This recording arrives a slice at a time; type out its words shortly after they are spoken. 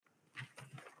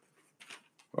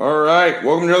All right,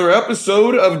 welcome to another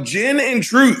episode of Gin and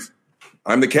Truth.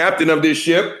 I'm the captain of this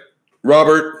ship,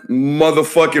 Robert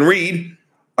motherfucking Reed.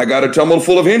 I got a tumble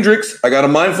full of Hendrix. I got a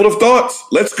mind full of thoughts.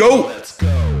 Let's go. Let's go.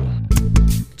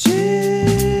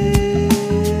 Gin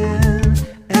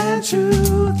and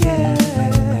Truth,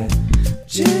 yeah.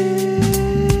 Gin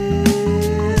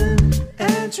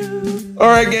and Truth. All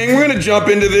right, gang, we're gonna jump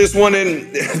into this one,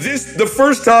 and the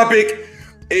first topic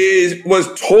was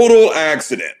total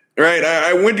accident. Right,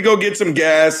 I went to go get some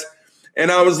gas, and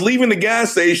I was leaving the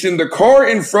gas station. The car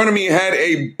in front of me had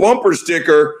a bumper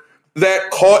sticker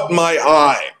that caught my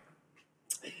eye.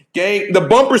 Gang, the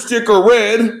bumper sticker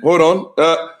read, hold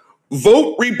on,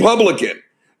 vote Republican.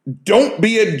 Don't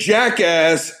be a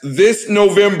jackass this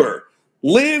November.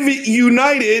 Live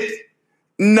united,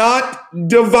 not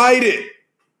divided.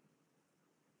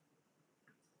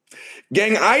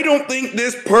 Gang, I don't think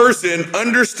this person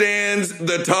understands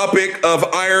the topic of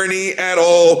irony at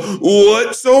all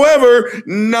whatsoever,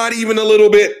 not even a little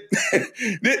bit.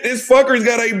 This fucker's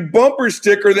got a bumper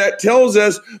sticker that tells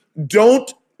us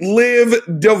don't live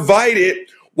divided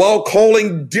while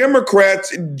calling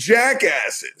Democrats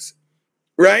jackasses,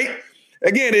 right?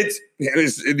 Again, it's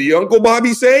the Uncle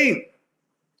Bobby saying,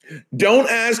 don't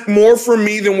ask more from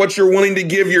me than what you're willing to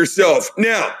give yourself.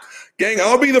 Now, gang,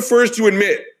 I'll be the first to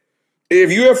admit, if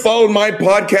you have followed my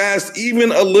podcast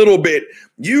even a little bit,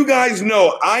 you guys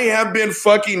know I have been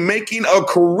fucking making a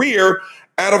career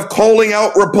out of calling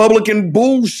out Republican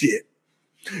bullshit.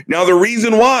 Now, the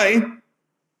reason why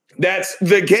that's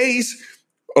the case,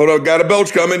 oh no, got a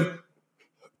belch coming.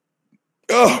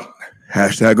 Oh,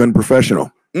 hashtag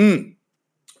unprofessional.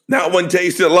 That one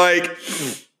tasted like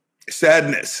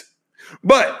sadness.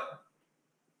 But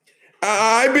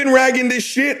I've been ragging this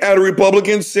shit out of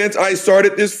Republicans since I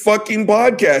started this fucking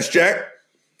podcast, Jack.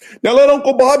 Now let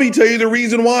Uncle Bobby tell you the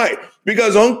reason why.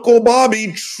 Because Uncle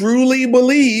Bobby truly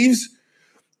believes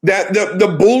that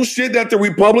the bullshit that the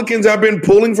Republicans have been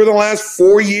pulling for the last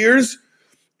 4 years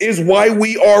is why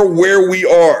we are where we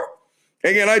are.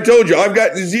 Again, I told you, I've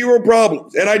got zero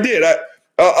problems. And I did.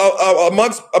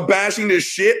 Amongst bashing this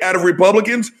shit out of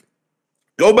Republicans,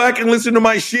 go back and listen to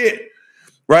my shit.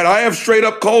 Right, I have straight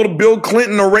up called Bill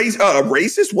Clinton a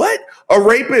racist. What? A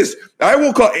rapist. I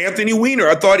will call Anthony Weiner.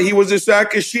 I thought he was a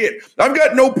sack of shit. I've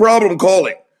got no problem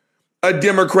calling a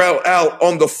Democrat out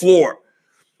on the floor.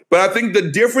 But I think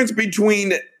the difference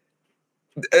between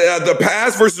the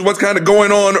past versus what's kind of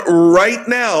going on right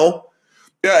now,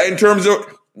 in terms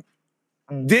of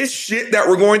this shit that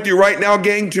we're going through right now,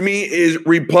 gang, to me is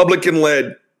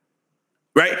Republican-led.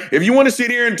 Right? If you want to sit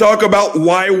here and talk about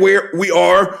why where we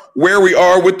are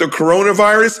with the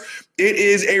coronavirus, it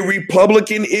is a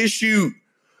Republican issue.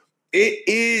 It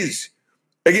is.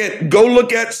 Again, go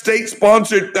look at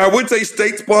state-sponsored, I would say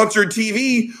state-sponsored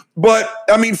TV, but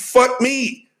I mean, fuck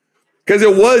me. Because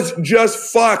it was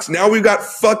just Fox. Now we've got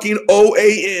fucking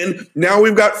OAN. Now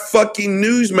we've got fucking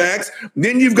Newsmax.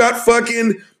 Then you've got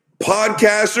fucking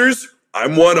podcasters.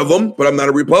 I'm one of them, but I'm not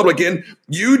a Republican.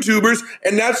 YouTubers,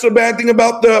 and that's the bad thing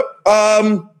about the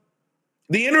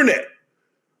internet.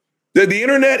 The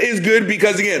internet is good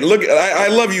because, again, look, I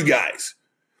love you guys,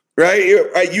 right?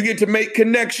 You get to make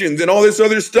connections and all this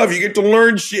other stuff. You get to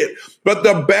learn shit. But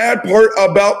the bad part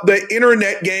about the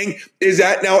internet, gang, is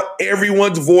that now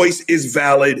everyone's voice is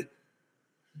valid,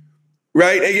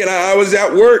 right? Again, I was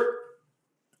at work,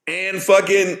 and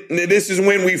fucking this is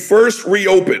when we first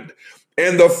reopened.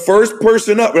 And the first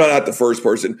person up, well, not the first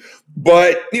person,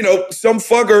 but, you know, some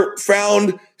fucker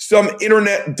found some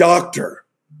internet doctor,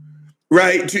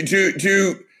 right,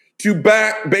 to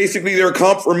back basically their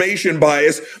confirmation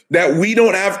bias that we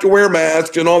don't have to wear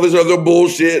masks and all this other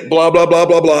bullshit, blah, blah, blah,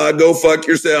 blah, blah, go fuck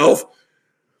yourself,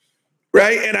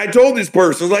 right? And I told this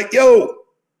person, like, yo,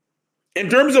 in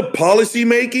terms of policy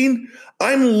making,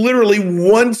 I'm literally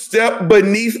one step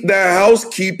beneath the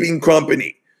housekeeping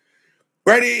company.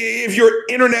 Right? If your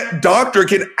internet doctor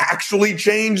can actually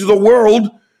change the world,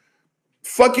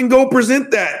 fucking go present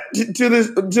that to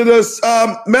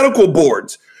the medical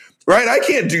boards. Right? I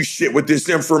can't do shit with this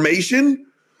information.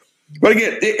 But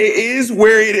again, it is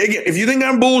where it, again, if you think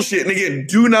I'm bullshitting, again,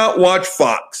 do not watch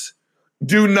Fox.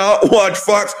 Do not watch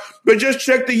Fox, but just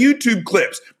check the YouTube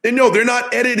clips. And no, they're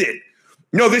not edited.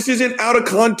 No, this isn't out of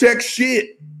context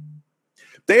shit.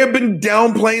 They have been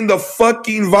downplaying the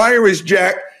fucking virus,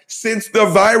 Jack, since the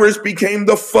virus became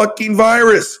the fucking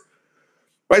virus.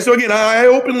 Right? So again, I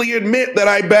openly admit that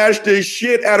I bashed the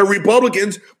shit out of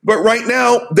Republicans, but right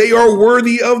now they are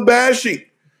worthy of bashing.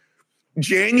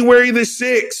 January the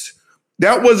 6th,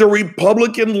 that was a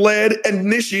Republican-led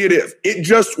initiative. It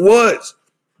just was.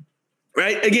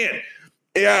 Right? Again,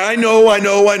 Yeah, I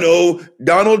know.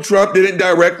 Donald Trump didn't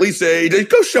directly say,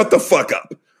 go shut the fuck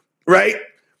up, right?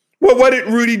 Well, what did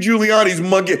Rudy Giuliani's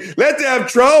monkey? Let's have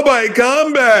trial by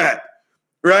combat,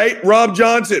 right? Rob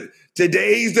Johnson,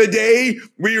 today's the day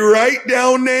we write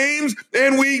down names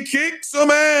and we kick some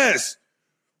ass.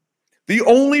 The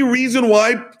only reason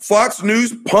why Fox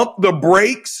News pumped the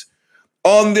brakes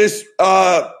on this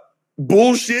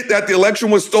bullshit that the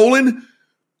election was stolen,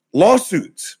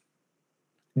 lawsuits.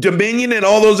 Dominion and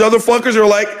all those other fuckers are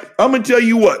like, I'm going to tell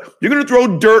you what, you're going to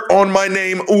throw dirt on my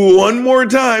name one more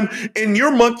time and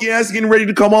your monkey ass is getting ready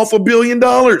to come off $1 billion.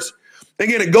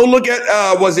 Again, go look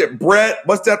at, was it Brett?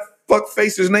 What's that fuck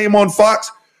face's name on Fox?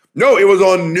 No, it was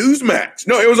on Newsmax.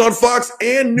 No, it was on Fox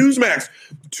and Newsmax.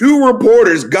 2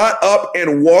 reporters got up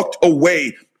and walked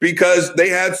away because they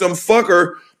had some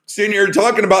fucker sitting here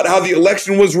talking about how the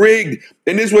election was rigged.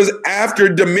 And this was after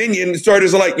Dominion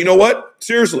started like, you know what?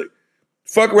 Seriously.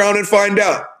 Fuck around and find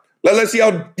out. Let's see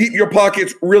how deep your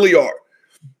pockets really are.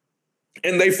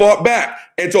 And they fought back.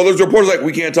 And so those reporters like,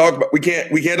 we can't talk about, we can't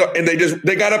talk. And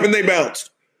they got up and they bounced.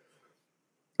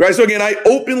 Right? So again, I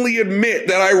openly admit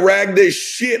that I rag this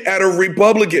shit out of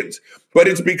Republicans. But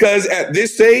it's because at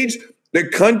this stage, the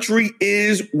country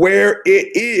is where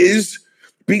it is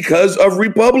because of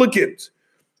Republicans.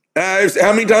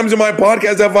 How many times in my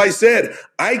podcast have I said,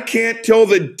 I can't tell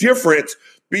the difference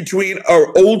between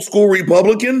an old school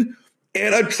Republican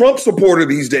and a Trump supporter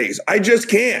these days. I just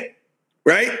can't,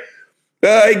 right?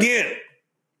 Again,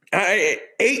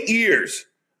 8 years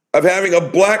of having a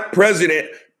black president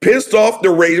pissed off the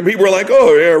race. People are like,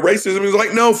 oh, yeah, racism is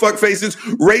like, no, fuck faces.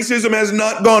 Racism has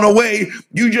not gone away.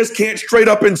 You just can't straight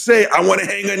up and say, I want to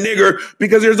hang a nigger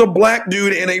because there's a black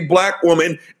dude and a black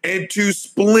woman and 2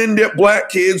 splendid black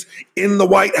kids in the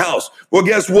White House. Well,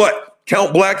 guess what?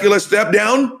 Count Blackula stepped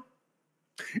down.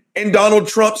 And Donald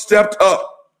Trump stepped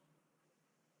up.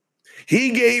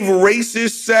 He gave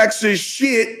racist sacks of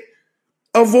shit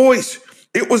a voice.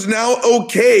 It was now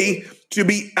okay to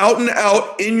be out and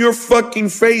out in your fucking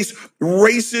face,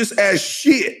 racist as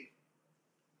shit.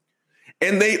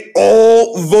 And they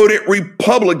all voted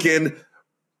Republican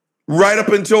right up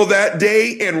until that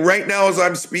day and right now as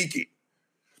I'm speaking.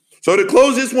 So to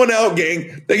close this one out,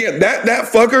 gang, again, that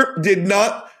fucker did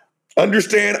not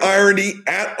understand irony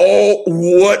at all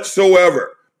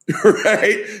whatsoever,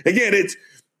 right? Again, it's,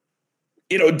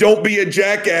 don't be a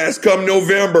jackass come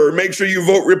November. Make sure you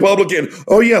vote Republican.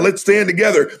 Oh, yeah, let's stand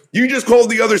together. You just called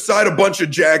the other side a bunch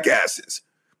of jackasses,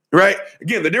 right?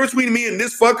 Again, the difference between me and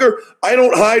this fucker, I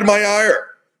don't hide my ire.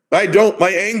 I don't, my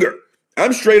anger.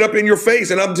 I'm straight up in your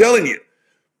face, and I'm telling you,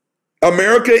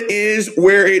 America is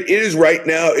where it is right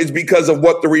now is because of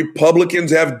what the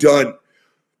Republicans have done.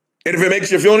 And if it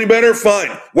makes you feel any better,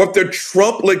 fine. What the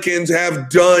Trumplicans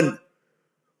have done.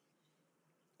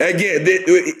 Again,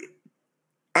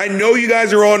 I know you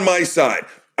guys are on my side.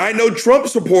 I know Trump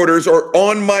supporters are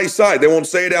on my side. They won't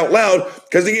say it out loud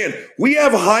because, again, we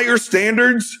have higher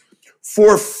standards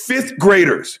for 5th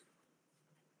graders.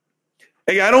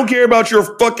 Hey, I don't care about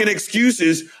your fucking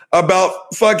excuses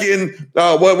about fucking,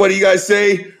 what do you guys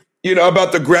say?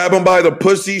 About the grab them by the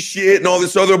pussy shit and all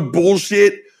this other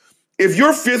bullshit. If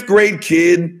your 5th grade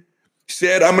kid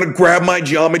said, I'm going to grab my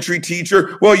geometry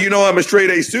teacher, well, I'm a straight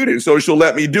A student, so she'll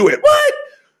let me do it. What?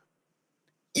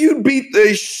 You beat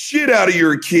the shit out of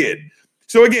your kid.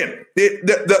 So again,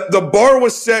 the bar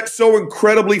was set so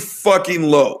incredibly fucking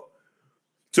low.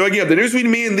 So again, the difference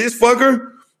between me and this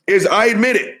fucker is I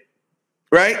admit it,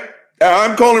 right?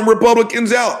 I'm calling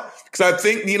Republicans out because I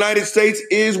think the United States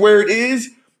is where it is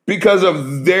because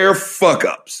of their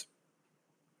fuck-ups.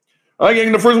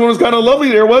 Again, the first one was kind of lovely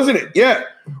there, wasn't it? Yeah.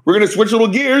 We're going to switch little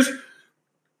gears.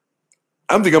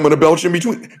 I think I'm going to belch in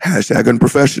between. Hashtag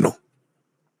unprofessional.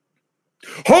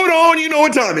 Hold on. You know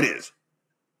what time it is.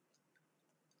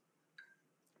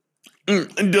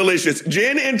 Delicious.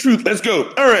 Gin and truth. Let's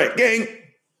go. All right, gang.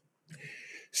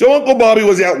 So Uncle Bobby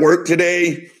was at work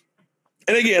today.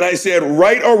 And again, I said,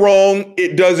 right or wrong,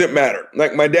 it doesn't matter.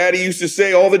 Like my daddy used to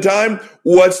say all the time,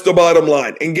 what's the bottom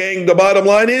line? And gang, the bottom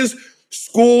line is,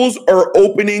 schools are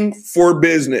opening for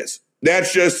business.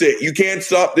 That's just it. You can't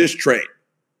stop this train.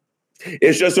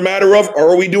 It's just a matter of,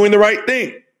 are we doing the right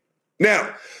thing?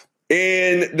 Now,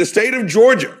 in the state of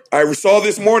Georgia, I saw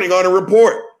this morning on a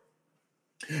report,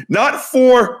 not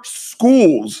for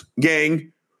schools,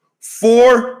 gang,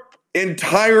 for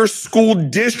entire school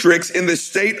districts in the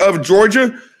state of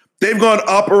Georgia, they've gone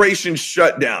Operation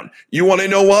Shutdown. You want to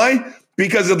know why?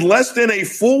 Because in less than a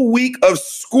full week of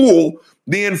school,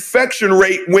 the infection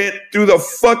rate went through the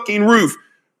fucking roof.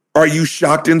 Are you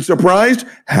shocked and surprised?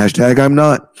 Hashtag I'm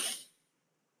not.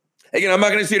 Again, I'm not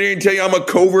going to sit here and tell you I'm a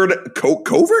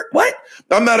covert? What?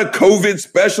 I'm not a COVID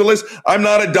specialist. I'm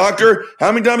not a doctor.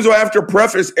 How many times do I have to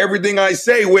preface everything I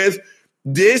say with,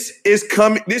 this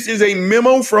is a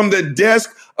memo from the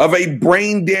desk of a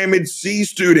brain damaged C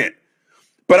student.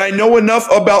 But I know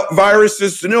enough about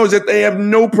viruses to know that they have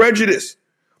no prejudice.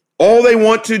 All they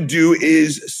want to do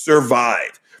is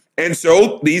survive. And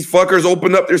so these fuckers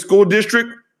opened up their school district,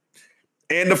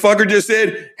 and the fucker just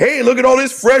said, hey, look at all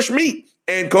this fresh meat.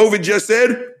 And COVID just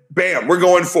said, bam, we're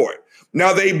going for it.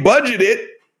 Now they budgeted,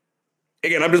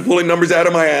 again, I'm just pulling numbers out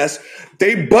of my ass.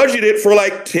 They budgeted for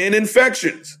like 10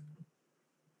 infections.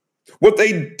 What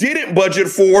they didn't budget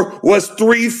for was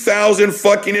 3,000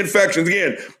 fucking infections.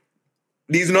 Again,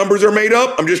 these numbers are made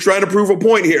up. I'm just trying to prove a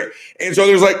point here. And so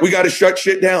there's like, we got to shut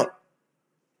shit down.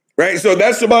 Right? So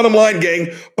that's the bottom line, gang.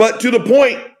 But to the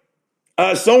point,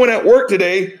 someone at work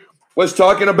today was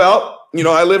talking about,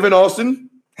 I live in Austin.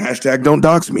 Hashtag don't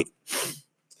dox me.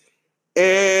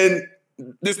 And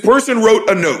this person wrote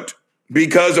a note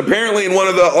because apparently in one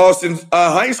of the Austin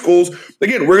high schools,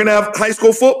 again, we're going to have high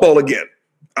school football again.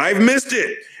 I've missed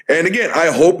it. And again,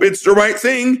 I hope it's the right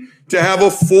thing to have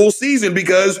a full season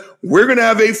because we're going to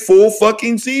have a full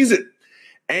fucking season.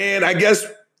 And I guess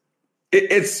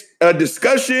it's a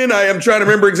discussion. I am trying to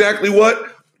remember exactly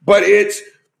what, but it's,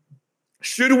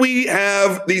 should we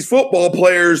have these football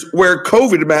players wear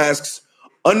COVID masks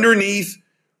underneath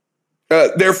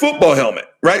their football helmet,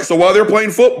 right? So while they're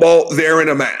playing football, they're in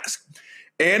a mask.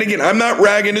 And again, I'm not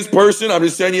ragging this person. I'm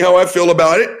just telling you how I feel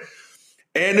about it.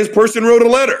 And this person wrote a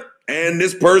letter. And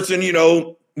this person,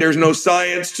 there's no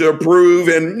science to prove.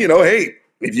 And, hey,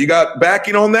 if you got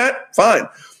backing on that, fine.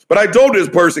 But I told this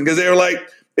person because they were like,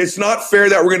 it's not fair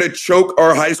that we're going to choke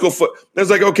our high school foot. I was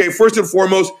like, okay, first and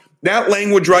foremost, that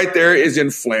language right there is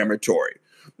inflammatory.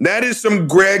 That is some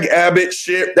Greg Abbott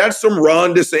shit. That's some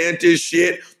Ron DeSantis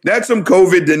shit. That's some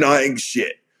COVID denying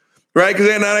shit, right? Because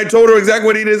then I told her exactly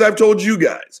what it is I've told you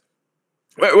guys.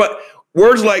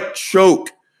 Words like choke,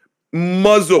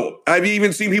 muzzle. I've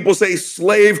even seen people say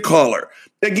slave collar.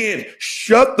 Again,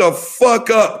 shut the fuck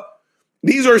up.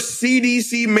 These are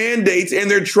CDC mandates and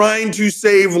they're trying to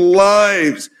save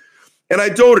lives. And I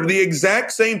told her the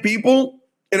exact same people,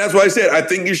 and that's why I said, I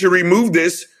think you should remove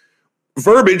this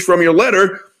verbiage from your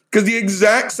letter because the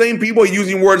exact same people are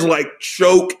using words like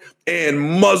choke and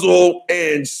muzzle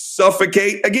and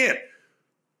suffocate. Again,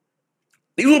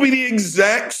 these will be the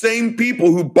exact same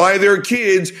people who buy their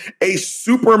kids a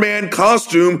Superman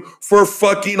costume for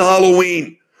fucking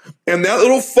Halloween. And that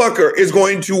little fucker is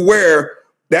going to wear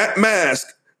that mask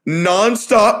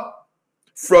nonstop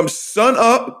from sun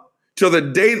up till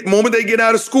the moment they get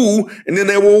out of school, and then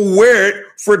they will wear it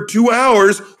for 2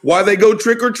 hours while they go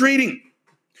trick-or-treating.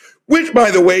 Which, by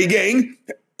the way, gang,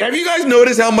 have you guys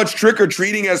noticed how much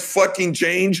trick-or-treating has fucking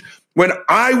changed? When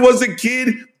I was a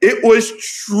kid, it was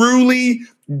truly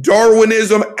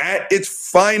Darwinism at its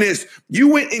finest. You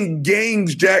went in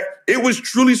gangs, Jack. It was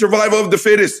truly survival of the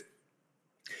fittest.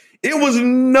 It was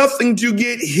nothing to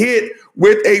get hit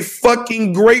with a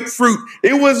fucking grapefruit.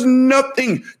 It was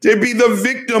nothing to be the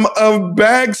victim of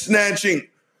bag snatching.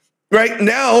 Right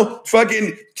now,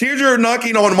 fucking kids are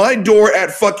knocking on my door at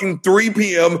fucking 3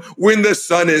 p.m. when the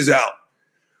sun is out.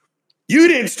 You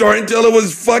didn't start until it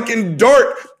was fucking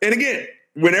dark. And again,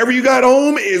 whenever you got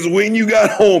home is when you got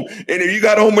home. And if you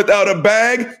got home without a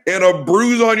bag and a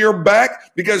bruise on your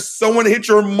back because someone hit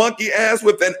your monkey ass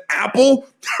with an apple,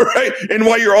 right? And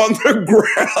while you're on the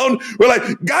ground, we're like,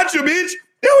 gotcha, bitch.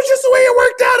 It was just the way it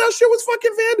worked out. That shit was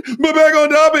fucking fun. But back on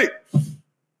topic.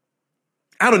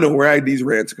 I don't know where these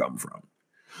rants come from.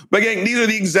 But gang, these are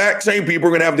the exact same people who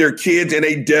are going to have their kids in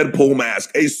a Deadpool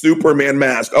mask, a Superman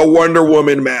mask, a Wonder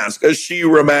Woman mask, a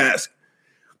She-Ra mask.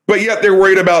 But yet they're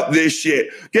worried about this shit.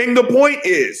 Gang, the point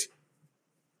is,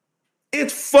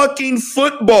 it's fucking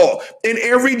football. In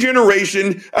every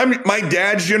generation, my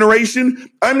dad's generation,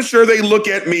 I'm sure they look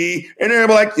at me and they're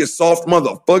like, you soft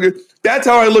motherfucker. That's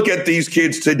how I look at these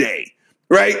kids today,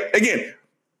 right? Again,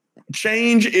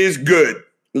 change is good.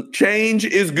 Change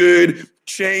is good.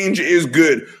 Change is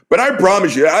good. But I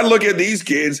promise you, I look at these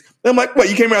kids, I'm like, what,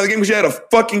 you came out of the game because you had a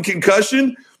fucking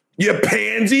concussion? You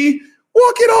pansy?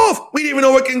 Walk it off. We didn't even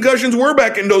know what concussions were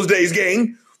back in those days,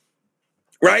 gang.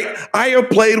 Right? I have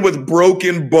played with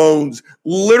broken bones,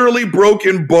 literally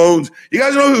broken bones. You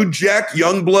guys know who Jack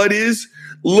Youngblood is?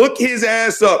 Look his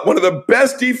ass up. One of the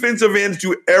best defensive ends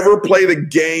to ever play the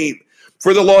game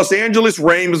for the Los Angeles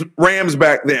Rams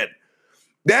back then.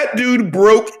 That dude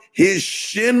broke his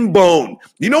shin bone.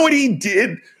 You know what he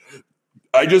did?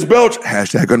 I just belched.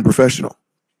 Hashtag unprofessional.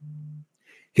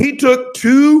 He took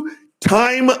 2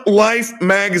 Time Life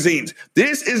magazines.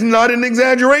 This is not an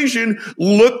exaggeration.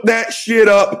 Look that shit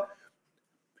up.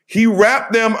 He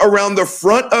wrapped them around the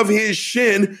front of his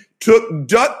shin, took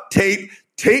duct tape,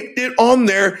 taped it on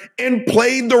there, and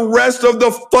played the rest of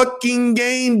the fucking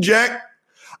game, Jack.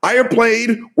 I have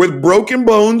played with broken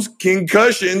bones,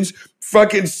 concussions,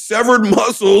 fucking severed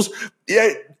muscles, yeah,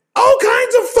 all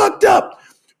kinds of fucked up,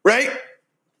 right?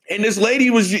 And this lady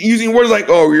was using words like,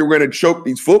 oh, you're going to choke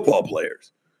these football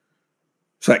players.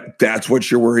 It's like, that's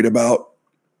what you're worried about?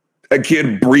 A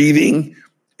kid breathing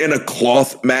in a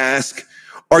cloth mask?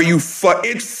 Are you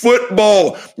it's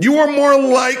football. You are more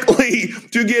likely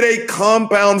to get a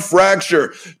compound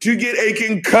fracture, to get a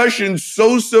concussion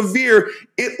so severe,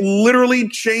 it literally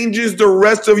changes the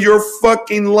rest of your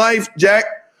fucking life, Jack.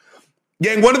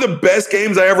 Gang, one of the best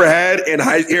games I ever had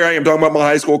here I am talking about my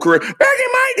high school career. Back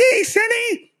in my day,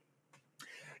 Sonny.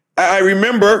 I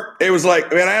remember it was like,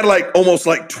 man, I had like almost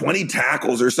like 20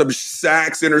 tackles or some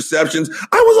sacks, interceptions.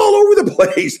 I was all over the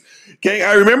place. Okay,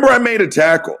 I remember I made a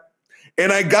tackle.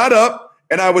 And I got up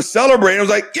and I was celebrating. I was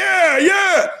like,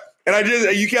 yeah.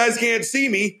 And you guys can't see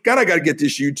me. God, I got to get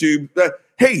this YouTube.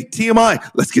 Hey, TMI,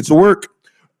 let's get to work.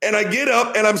 And I get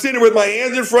up and I'm sitting with my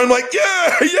hands in front. I'm like,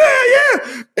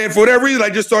 yeah. And for whatever reason, I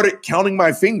just started counting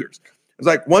my fingers. It's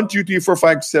like 1, 2, 3, 4,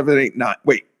 5, 7, 8, 9.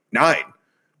 Wait, 9.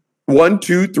 1,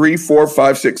 2, 3, 4,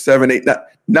 5, 6, 7, 8,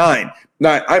 9.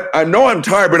 9. I know I'm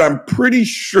tired, but I'm pretty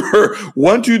sure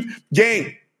 1, 2,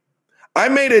 gang. I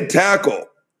made a tackle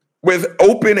with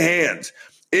open hands.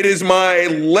 It is my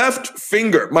left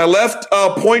finger, my left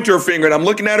pointer finger, and I'm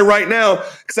looking at it right now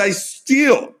because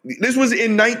this was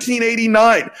in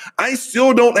 1989. I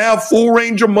still don't have full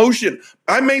range of motion.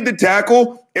 I made the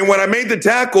tackle, and when I made the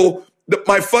tackle,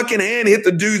 my fucking hand hit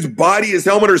the dude's body, his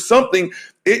helmet or something.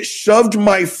 It shoved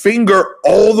my finger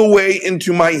all the way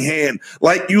into my hand.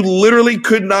 Like you literally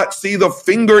could not see the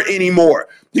finger anymore.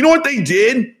 You know what they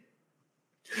did?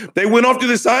 They went off to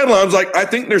the sidelines like, I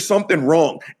think there's something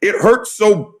wrong. It hurt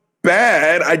so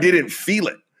bad, I didn't feel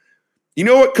it. You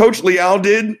know what Coach Leal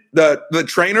did, the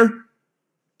trainer?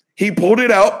 He pulled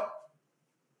it out,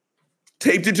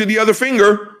 taped it to the other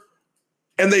finger,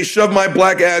 and they shoved my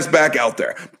black ass back out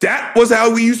there. That was how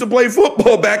we used to play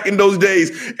football back in those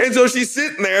days. And so she's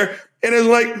sitting there, and it's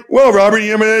like, well, Robert,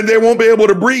 they won't be able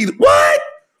to breathe. What?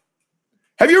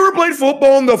 Have you ever played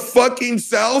football in the fucking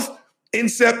South in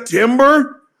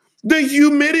September? The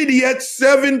humidity at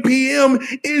 7 p.m.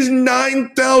 is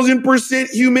 9,000%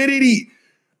 humidity.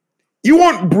 You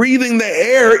aren't breathing the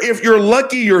air. If you're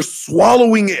lucky, you're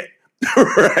swallowing it,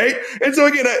 right? And so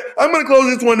again, I'm going to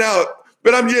close this one out,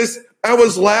 but I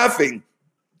was laughing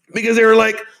because they were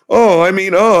like,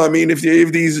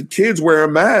 if these kids wear a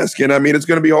mask and it's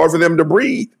going to be hard for them to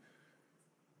breathe.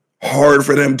 Hard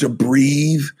for them to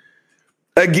breathe.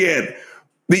 Again,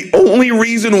 the only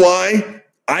reason why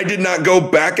I did not go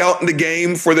back out in the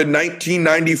game for the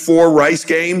 1994 Rice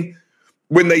game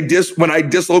when I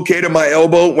dislocated my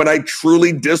elbow, when I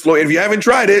truly dislocated. If you haven't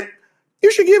tried it, you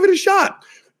should give it a shot.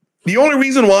 The only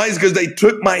reason why is because they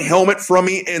took my helmet from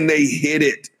me and they hid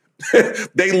it.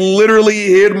 They literally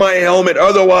hid my helmet.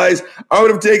 Otherwise, I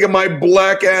would have taken my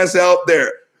black ass out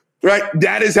there. Right?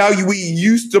 That is how we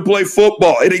used to play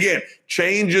football. And again,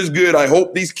 change is good. I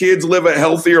hope these kids live a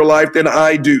healthier life than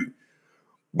I do.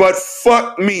 But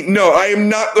fuck me. No, I am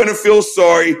not going to feel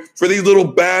sorry for these little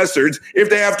bastards if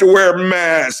they have to wear a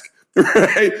mask.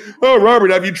 Right? Oh,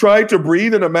 Robert, have you tried to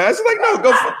breathe in a mask? It's like,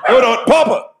 no, hold on.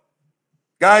 Papa.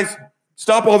 Guys,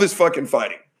 stop all this fucking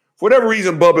fighting. For whatever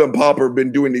reason, Bubba and Papa have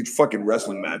been doing these fucking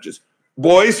wrestling matches.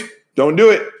 Boys, don't do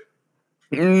it.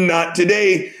 Not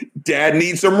today. Dad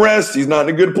needs some rest. He's not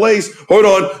in a good place. Hold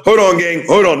on, gang.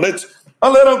 Hold on.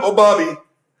 I'll let Uncle Bobby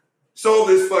solve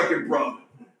this fucking problem.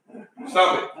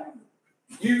 Stop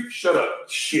it. You shut up.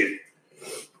 Shit.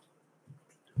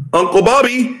 Uncle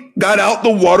Bobby got out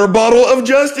the water bottle of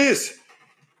justice.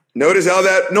 Notice how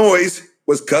that noise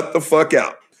was cut the fuck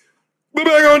out. We're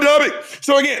back on topic.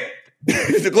 So again,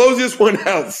 to close this one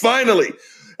out, finally,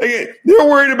 again, they're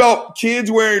worried about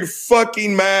kids wearing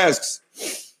fucking masks.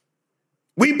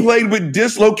 We played with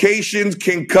dislocations,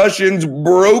 concussions,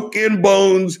 broken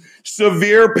bones,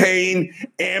 severe pain,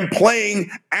 and playing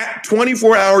at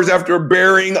 24 hours after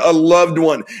burying a loved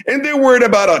one. And they're worried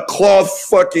about a cloth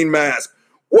fucking mask.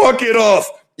 Walk it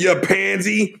off, you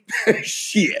pansy.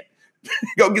 Shit.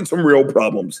 Go get some real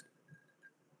problems.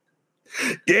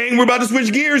 Gang, we're about to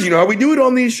switch gears. You know how we do it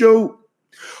on this show.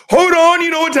 Hold on,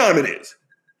 you know what time it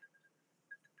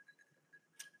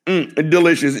is.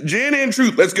 Delicious. Gin and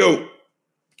Truth. Let's go.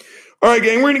 All right,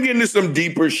 gang, we're going to get into some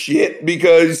deeper shit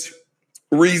because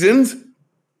reasons.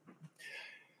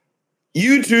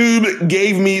 YouTube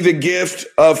gave me the gift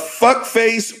of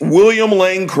fuckface William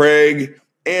Lane Craig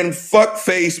and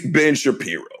fuckface Ben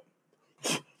Shapiro.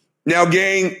 Now,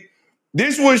 gang,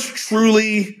 this was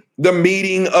truly the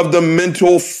meeting of the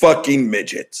mental fucking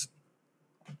midgets.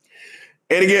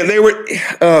 And again, they were,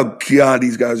 oh God,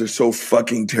 these guys are so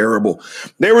fucking terrible.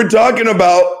 They were talking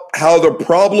about how the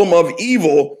problem of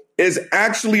evil is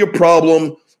actually a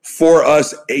problem for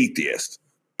us atheists.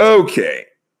 Okay,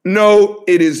 no,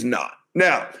 it is not.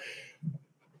 Now,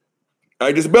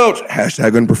 I just belched,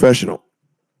 hashtag unprofessional.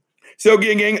 So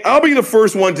gang, I'll be the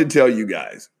first one to tell you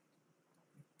guys.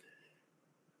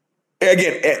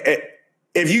 Again,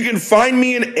 if you can find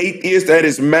me an atheist that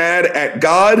is mad at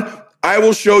God, I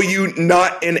will show you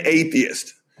not an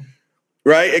atheist,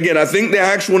 right? Again, I think the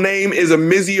actual name is a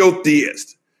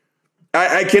misiotheist.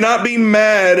 I cannot be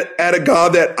mad at a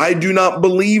God that I do not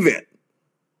believe in,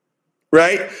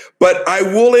 right? But I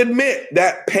will admit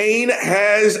that pain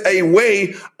has a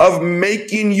way of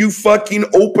making you fucking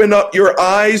open up your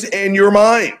eyes and your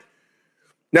mind.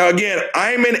 Now, again,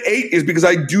 I'm an atheist because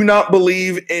I do not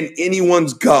believe in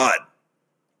anyone's God.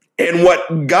 And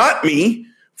what got me,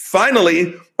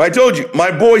 finally, I told you,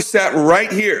 my boy sat right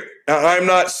here. Now, I'm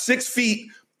not 6 feet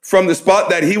from the spot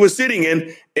that he was sitting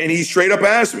in, and he straight up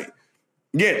asked me,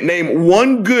 again, name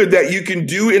one good that you can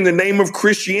do in the name of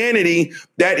Christianity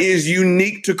that is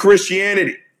unique to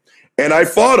Christianity. And I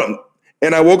fought him.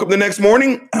 And I woke up the next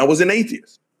morning, I was an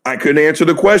atheist. I couldn't answer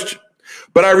the question.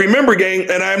 But I remember, gang,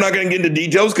 and I'm not going to get into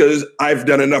details because I've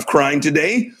done enough crying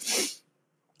today.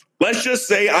 Let's just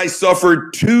say I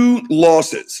suffered 2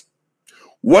 losses.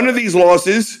 One of these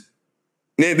losses,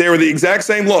 they were the exact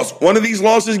same loss. One of these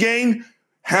losses, gang,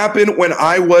 happened when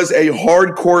I was a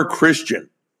hardcore Christian.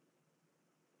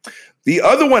 The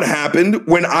other one happened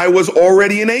when I was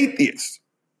already an atheist,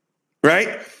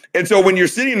 right? And so when you're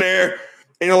sitting there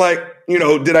and you're like, you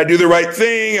know, did I do the right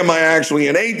thing? Am I actually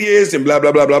an atheist? And blah,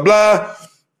 blah, blah, blah, blah.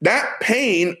 That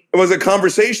pain was a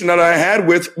conversation that I had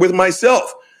with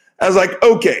myself. I was like,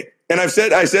 okay. And I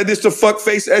said this to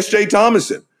fuckface S.J.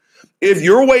 Thomason. If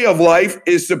your way of life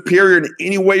is superior in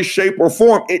any way, shape, or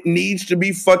form, it needs to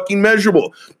be fucking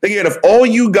measurable. Again, if all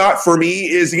you got for me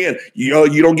is, again,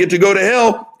 you don't get to go to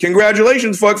hell,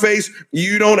 congratulations, fuckface.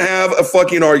 You don't have a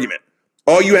fucking argument.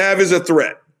 All you have is a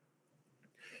threat.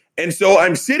 And so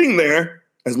I'm sitting there,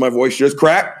 as my voice just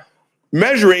cracked,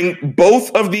 measuring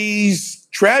both of these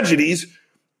tragedies,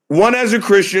 one as a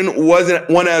Christian,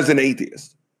 one as an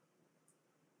atheist.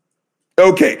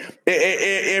 Okay,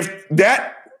 if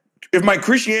my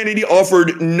Christianity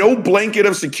offered no blanket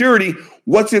of security,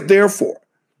 what's it there for,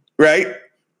 right?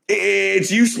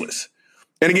 It's useless.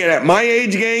 And again, at my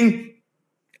age, gang,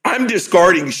 I'm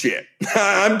discarding shit.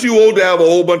 I'm too old to have a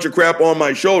whole bunch of crap on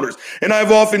my shoulders. And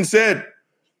I've often said,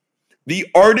 the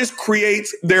artist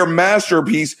creates their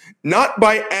masterpiece not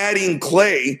by adding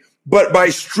clay, but by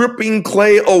stripping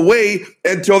clay away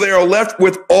until they are left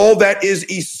with all that is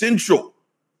essential,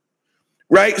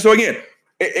 right? So again,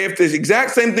 if this exact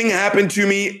same thing happened to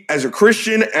me as a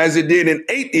Christian as it did an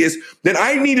atheist, then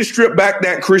I need to strip back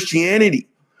that Christianity.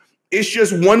 It's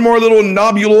just one more little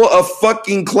nobule of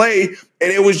fucking clay,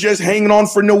 and it was just hanging on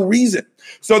for no reason.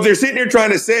 So they're sitting there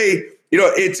trying to say, you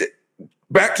know, it's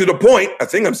back to the point, I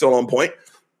think I'm still on point,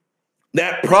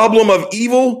 that problem of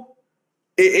evil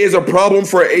is a problem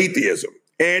for atheism.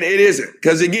 And it isn't.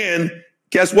 Because again,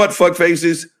 guess what,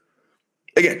 fuckfaces?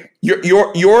 Again,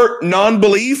 your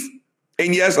non-belief,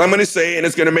 and yes, I'm going to say, and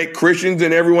it's going to make Christians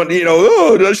and everyone, you know,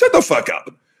 oh, shut the fuck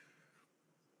up.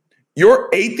 Your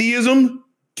atheism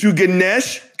to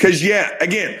Ganesh, because yeah,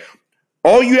 again,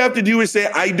 all you have to do is say,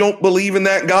 I don't believe in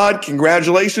that God.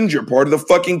 Congratulations, you're part of the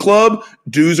fucking club.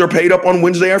 Dues are paid up on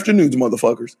Wednesday afternoons,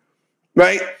 motherfuckers.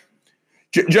 Right?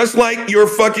 Just like your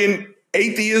fucking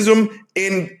atheism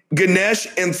in Ganesh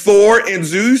and Thor and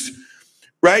Zeus,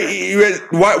 right?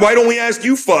 Why don't we ask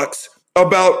you fucks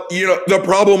about, you know, the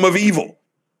problem of evil?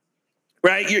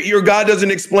 Right? Your God doesn't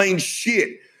explain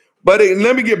shit. But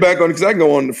let me get back on it because I can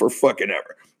go on for fucking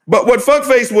ever. But what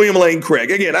fuckface William Lane Craig,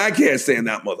 again, I can't stand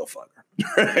that motherfucker.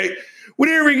 Right?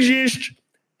 Whatever exists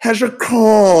has a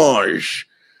cause.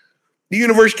 The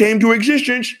universe came to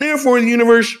existence, therefore the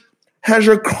universe has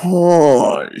a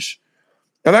cause.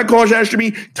 And that cause has to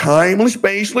be timeless,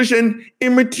 spaceless, and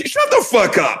immaterial. Shut the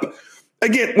fuck up.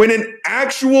 Again, when an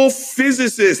actual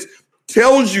physicist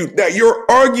tells you that your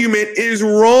argument is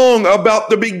wrong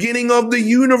about the beginning of the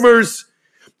universe,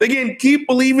 again, keep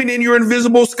believing in your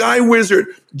invisible sky wizard.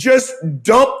 Just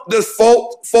dump the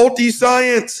faulty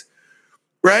science.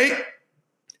 Right?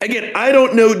 Again, I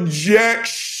don't know jack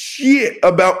shit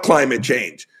about climate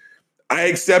change. I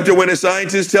accept it when a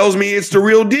scientist tells me it's the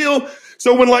real deal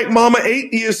So when like Mama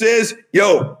Atheist says,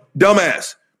 yo,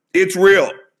 dumbass, it's real.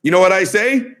 You know what I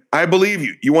say? I believe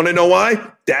you. You want to know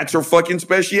why? That's her fucking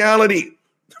speciality.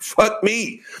 Fuck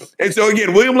me. And so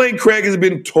again, William Lane Craig has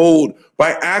been told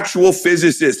by actual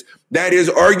physicists that his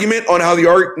argument on how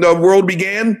the world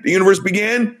began, the universe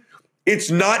began,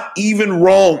 it's not even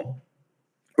wrong,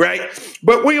 right?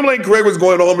 But William Lane Craig was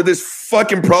going on with this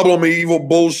fucking problem of evil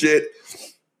bullshit.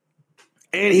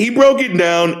 And he broke it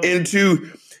down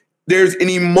into there's an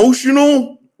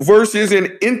emotional versus an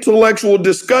intellectual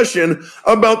discussion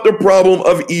about the problem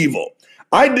of evil.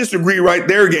 I disagree right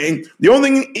there, gang. The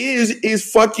only thing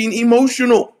is fucking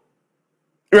emotional,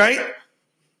 right?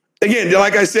 Again,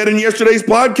 like I said in yesterday's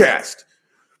podcast,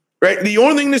 right? The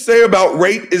only thing to say about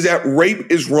rape is that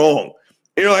rape is wrong.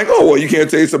 And you're like, oh, well, you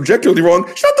can't say it's objectively wrong.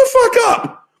 Shut the fuck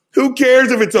up. Who cares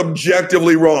if it's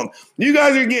objectively wrong? You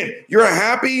guys, again, you're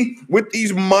happy with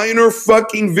these minor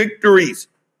fucking victories,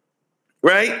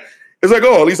 right? It's like,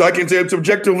 oh, at least I can say it's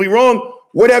objectively wrong.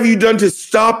 What have you done to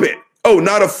stop it? Oh,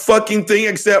 not a fucking thing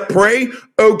except pray?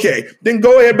 Okay, then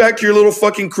go ahead back to your little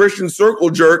fucking Christian circle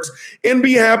jerks and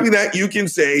be happy that you can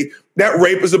say that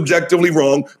rape is objectively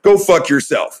wrong. Go fuck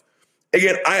yourself.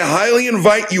 Again, I highly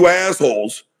invite you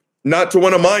assholes, not to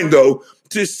one of mine though,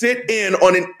 to sit in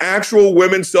on an actual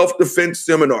women's self-defense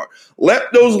seminar.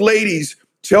 Let those ladies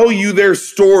tell you their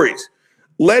stories.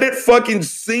 Let it fucking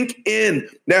sink in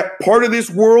that part of this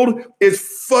world is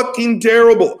fucking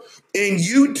terrible. And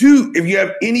you too, if you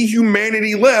have any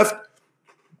humanity left,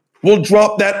 will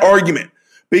drop that argument.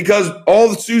 Because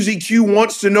all Susie Q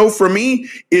wants to know from me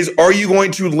is, are you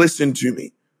going to listen to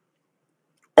me?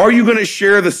 Are you going to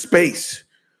share the space?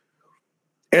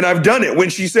 And I've done it when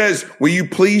she says, will you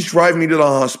please drive me to the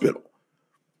hospital?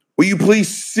 Will you please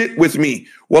sit with me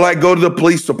while I go to the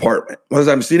police department? Because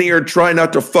I'm sitting here trying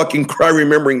not to fucking cry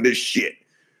remembering this shit.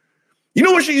 You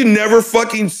know what she never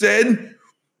fucking said?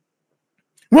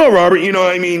 Well, Robert, you know,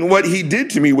 I mean, what he did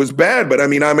to me was bad, but I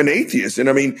mean, I'm an atheist. And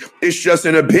I mean, it's just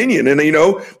an opinion. And, you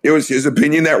know, it was his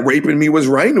opinion that raping me was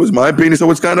right. And it was my opinion.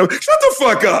 So it's kind of, shut the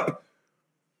fuck up.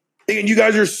 And you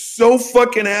guys are so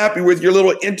fucking happy with your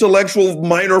little intellectual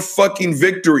minor fucking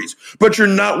victories, but you're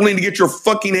not willing to get your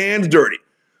fucking hands dirty.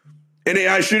 And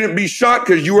I shouldn't be shocked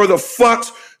because you are the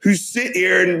fucks who sit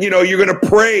here and, you know, you're going to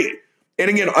pray. And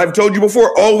again, I've told you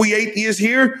before, all we atheists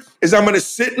here is I'm going to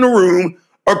sit in a room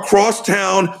across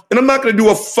town and I'm not going to do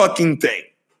a fucking thing.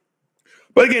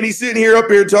 But again, he's sitting here up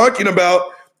here talking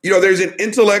about, you know, there's an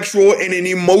intellectual and an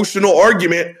emotional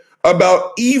argument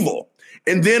about evil.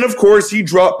 And then, of course, he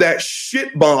dropped that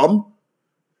shit bomb.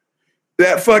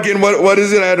 That fucking, what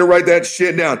is it? I had to write that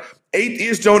shit down.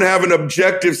 Atheists don't have an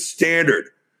objective standard.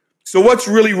 So what's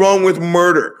really wrong with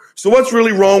murder? So what's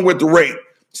really wrong with rape?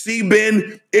 See,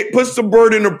 Ben, it puts the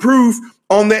burden of proof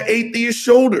on the atheist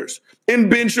shoulders. And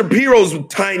Ben Shapiro's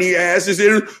tiny ass is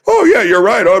in, oh, yeah, you're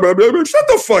right. Shut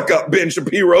the fuck up, Ben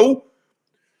Shapiro.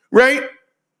 Right?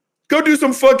 Go do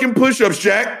some fucking push-ups,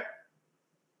 Jack.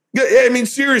 I mean,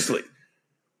 seriously.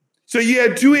 So you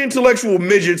had two intellectual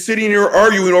midgets sitting here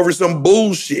arguing over some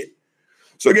bullshit.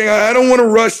 So, gang, I don't want to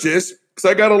rush this because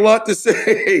I got a lot to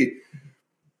say.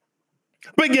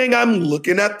 But, gang, I'm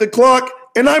looking at the clock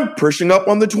and I'm pushing up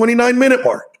on the 29-minute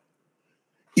mark.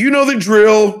 You know the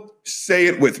drill. Say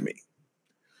it with me.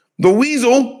 The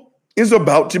weasel is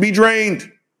about to be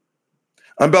drained.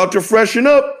 I'm about to freshen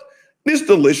up this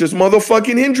delicious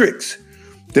motherfucking Hendrix.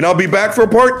 Then I'll be back for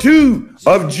part 2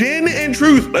 of Gin and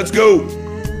Truth. Let's go.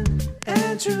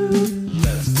 And truth.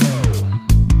 Let's go.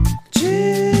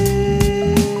 Gin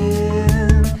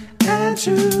and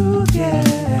truth,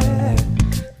 yeah.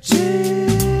 Gin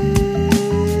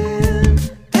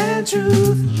and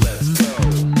truth. Let's go.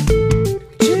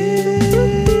 Gin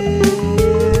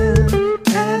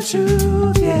and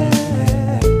truth,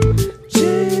 yeah.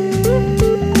 Gin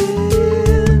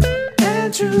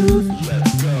and truth.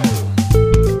 Let's go.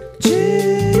 Gin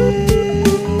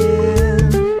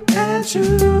and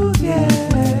truth, yeah.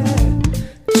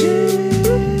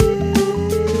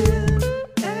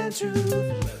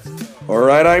 All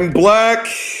right, I'm black.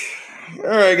 All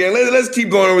right, again, let's keep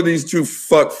going over these two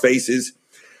fuck faces.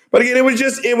 But again, it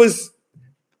was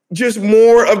just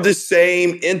more of the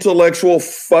same intellectual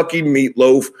fucking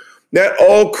meatloaf that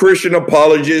all Christian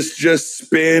apologists just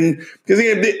spin. Because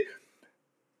again,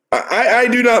 I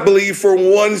do not believe for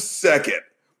 1 second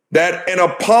that an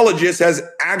apologist has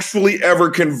actually ever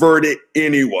converted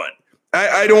anyone.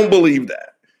 I don't believe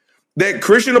that. That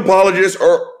Christian apologists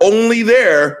are only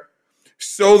there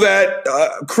so that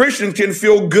Christians can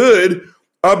feel good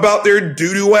about their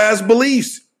doo-doo ass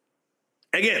beliefs.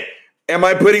 Again, am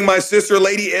I putting my sister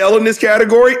Lady L in this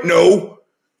category? No.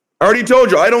 I already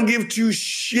told you, I don't give two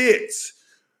shits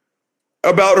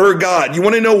about her God. You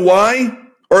want to know why?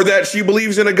 Or that she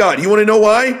believes in a God. You want to know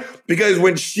why? Because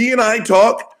when she and I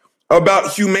talk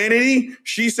about humanity,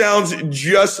 she sounds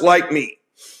just like me.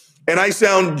 And I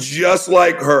sound just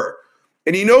like her.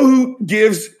 And you know who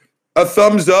gives a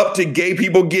thumbs up to gay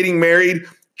people getting married,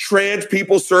 trans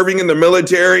people serving in the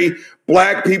military,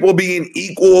 black people being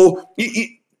equal?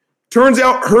 Turns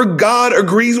out her God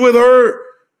agrees with her.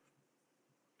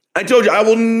 I told you, I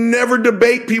will never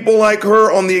debate people like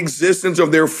her on the existence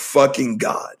of their fucking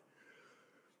God.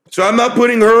 So I'm not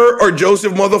putting her or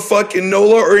Joseph motherfucking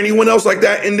Nola or anyone else like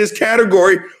that in this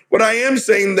category, but I am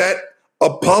saying that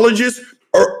apologists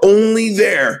are only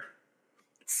there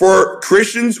for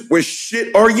Christians with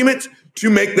shit arguments to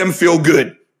make them feel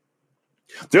good.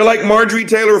 They're like Marjorie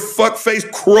Taylor fuckface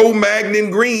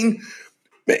Cro-Magnon Green.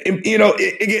 You know,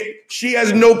 again, she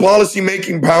has no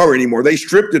policy-making power anymore. They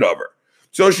stripped it of her.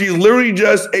 So she's literally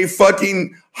just a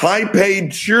fucking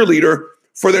high-paid cheerleader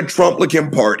for the Trump-looking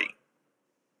party.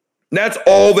 That's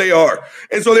all they are.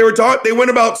 And so they went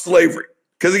about slavery.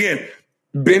 Because again,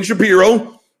 Ben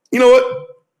Shapiro, you know what?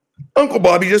 Uncle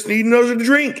Bobby just needs another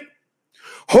drink.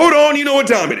 Hold on, you know what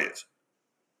time it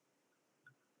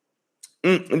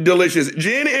is. Delicious.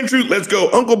 Gin and truth, let's go.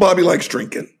 Uncle Bobby likes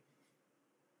drinking.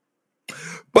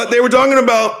 But they were talking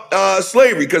about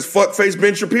slavery because fuckface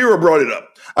Ben Shapiro brought it up.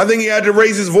 I think he had to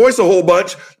raise his voice a whole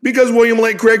bunch because William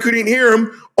Lane Craig couldn't hear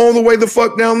him all the way the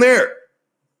fuck down there.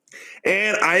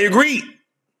 And I agree.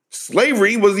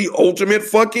 Slavery was the ultimate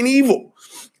fucking evil.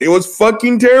 It was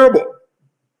fucking terrible.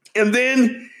 And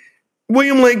then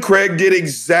William Lane Craig did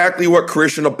exactly what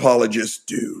Christian apologists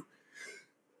do.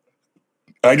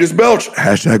 I just belched.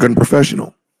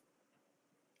 #unprofessional.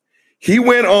 He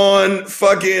went on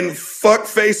fucking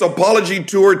fuckface apology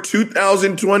tour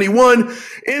 2021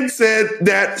 and said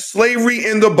that slavery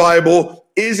in the Bible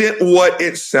isn't what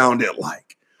it sounded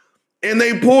like. And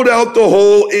they pulled out the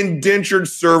whole indentured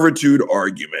servitude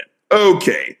argument.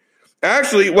 Okay.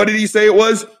 Actually, what did he say it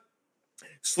was?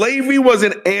 Slavery was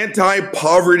an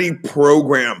anti-poverty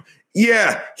program.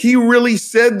 Yeah, he really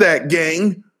said that,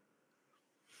 gang.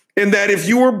 And that if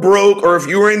you were broke or if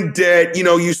you were in debt, you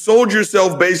know, you sold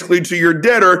yourself basically to your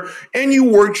debtor and you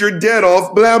worked your debt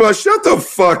off, blah, blah. Shut the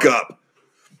fuck up.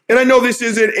 And I know this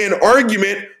isn't an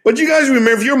argument, but you guys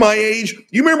remember, if you're my age,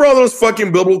 you remember all those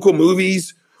fucking biblical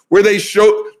movies where they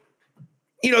showed,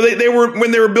 you know, they were,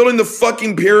 when they were building the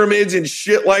fucking pyramids and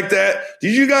shit like that.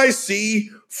 Did you guys see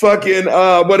fucking,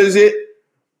 what is it?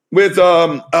 With,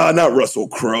 not Russell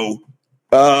Crowe,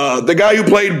 the guy who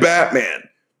played Batman.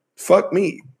 Fuck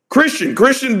me. Christian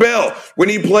Bale, when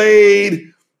he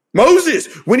played Moses,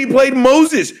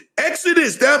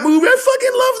 Exodus, that movie, I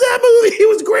fucking love that movie. It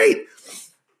was great.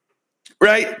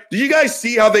 Right? Did you guys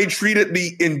see how they treated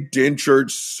the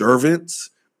indentured servants?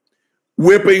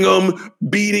 Whipping them,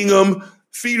 beating them,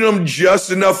 feeding them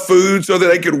just enough food so that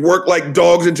they could work like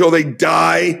dogs until they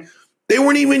die. They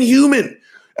weren't even human.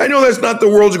 I know that's not the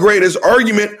world's greatest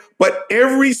argument, but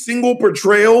every single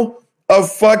portrayal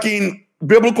of fucking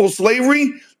biblical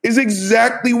slavery is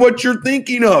exactly what you're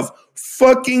thinking of.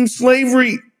 Fucking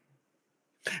slavery.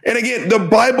 And again, the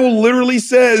Bible literally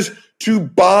says to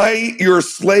buy your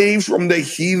slaves from the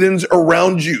heathens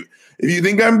around you. If you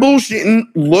think I'm bullshitting,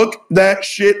 look that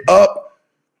shit up.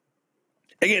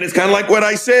 Again, it's kind of like what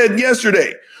I said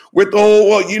yesterday with the whole,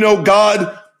 well, you know,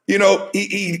 God, you know,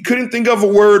 he couldn't think of a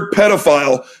word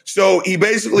pedophile. So he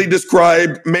basically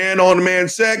described man-on-man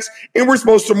sex, and we're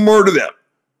supposed to murder them.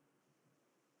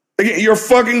 Again, your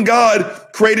fucking God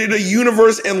created a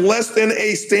universe in less than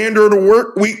a standard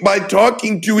work week by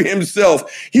talking to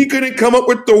himself. He couldn't come up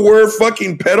with the word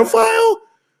fucking pedophile?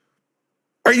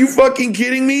 Are you fucking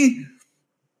kidding me?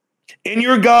 And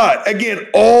your God, again,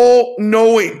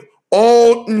 all-knowing,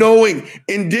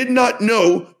 and did not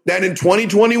know that in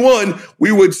 2021,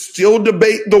 we would still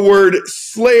debate the word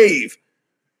slave.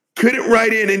 Couldn't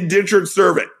write in indentured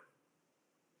servant.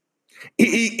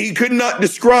 He could not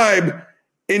describe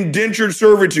indentured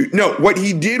servitude. No, what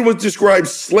he did was describe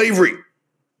slavery.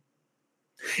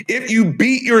 If you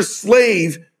beat your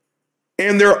slave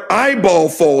and their eyeball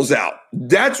falls out,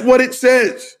 that's what it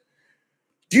says.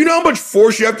 Do you know how much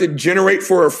force you have to generate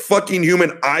for a fucking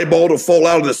human eyeball to fall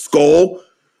out of the skull?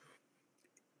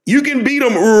 You can beat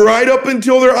them right up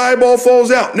until their eyeball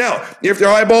falls out. Now, if their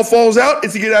eyeball falls out,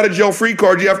 it's a get out of jail free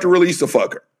card. You have to release the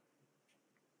fucker.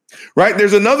 Right?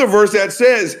 There's another verse that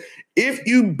says, if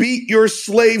you beat your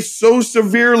slave so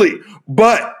severely,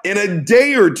 but in a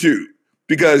day or two,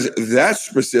 because that's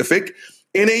specific,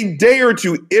 in a day or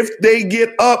two, if they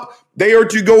get up, they are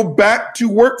to go back to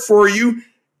work for you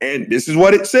And this is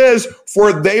what it says,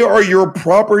 for they are your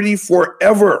property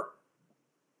forever.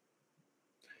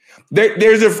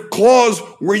 There's a clause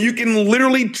where you can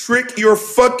literally trick your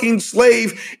fucking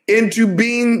slave into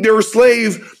being their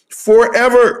slave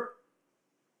forever.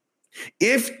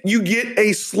 If you get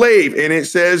a slave and it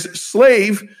says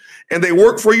slave and they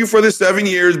work for you for the 7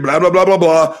 years, blah, blah, blah, blah,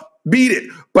 blah, beat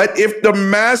it. But if the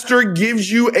master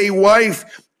gives you a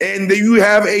wife and you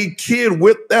have a kid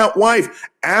with that wife,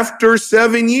 after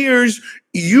 7 years,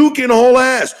 you can haul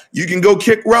ass. You can go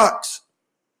kick rocks.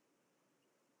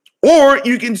 Or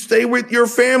you can stay with your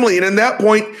family. And at that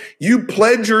point, you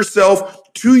pledge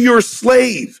yourself to your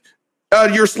slave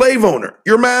owner,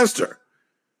 your master.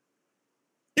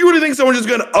 You really think someone's just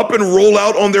going to up and roll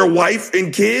out on their wife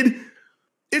and kid?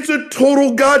 It's a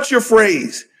total gotcha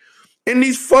phrase. And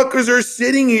these fuckers are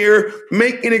sitting here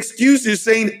making excuses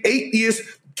saying atheists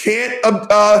can't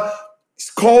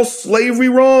call slavery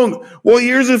wrong. Well,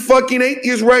 here's a fucking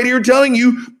atheist right here telling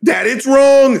you that it's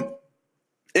wrong.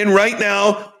 And right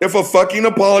now, if a fucking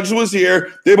apologist was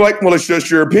here, they'd be like, well, it's just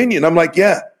your opinion. I'm like,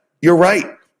 yeah, you're right.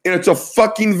 And it's a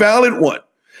fucking valid one.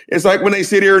 It's like when they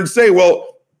sit here and say, well,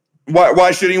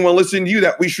 why should anyone listen to you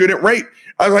that we shouldn't rape?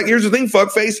 I was like, here's the thing,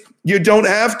 fuckface. You don't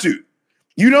have to.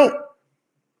 You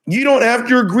don't have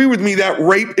to agree with me that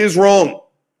rape is wrong.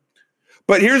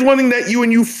 But here's one thing that you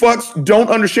and you fucks don't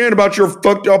understand about your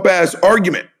fucked up ass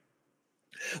argument.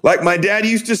 Like my dad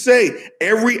used to say,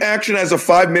 every action has a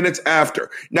 5 minutes after.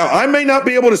 Now, I may not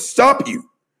be able to stop you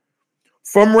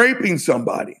from raping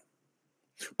somebody,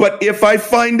 but if I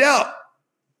find out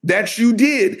that you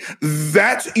did,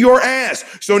 that's your ass.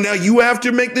 So now you have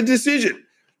to make the decision,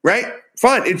 right?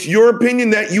 Fine. It's your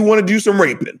opinion that you want to do some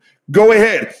raping. Go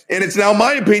ahead. And it's now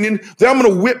my opinion that I'm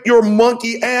going to whip your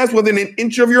monkey ass within an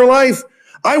inch of your life.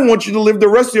 I want you to live the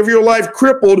rest of your life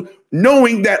crippled,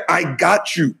 knowing that I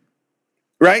got you.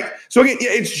 Right? So again,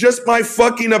 it's just my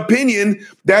fucking opinion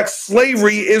that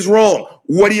slavery is wrong.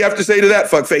 What do you have to say to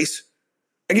that, fuckface?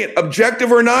 Again,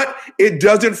 objective or not, it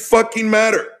doesn't fucking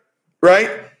matter. Right?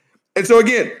 And so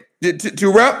again,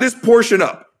 to wrap this portion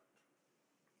up,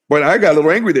 but I got a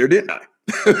little angry there, didn't I?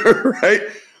 Right?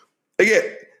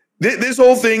 Again, this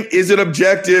whole thing, is it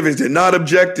objective? Is it not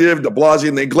objective? De Blasio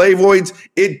and the Glavoids,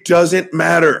 it doesn't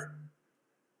matter.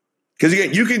 Because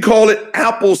again, you can call it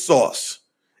applesauce.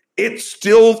 It's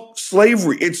still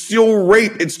slavery. It's still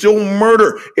rape. It's still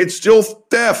murder. It's still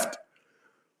theft.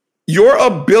 Your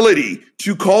ability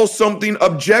to call something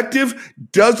objective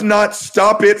does not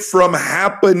stop it from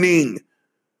happening.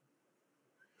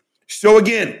 So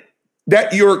again,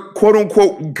 that your quote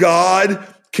unquote God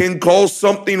can call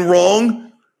something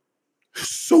wrong.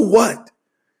 So what?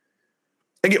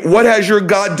 Again, what has your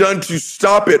God done to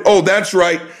stop it? Oh, that's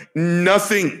right.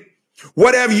 Nothing.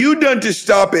 What have you done to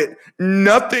stop it?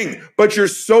 Nothing. But you're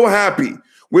so happy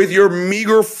with your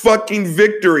meager fucking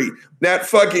victory that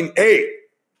fucking, hey,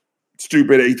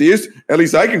 stupid atheist, at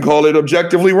least I can call it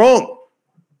objectively wrong.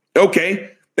 Okay.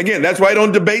 Again, that's why I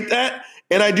don't debate that,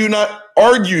 and I do not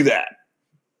argue that.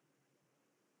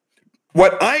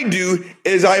 What I do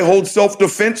is I hold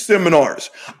self-defense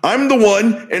seminars. I'm the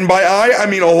one, and by I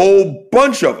mean a whole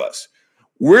bunch of us.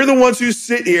 We're the ones who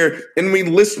sit here and we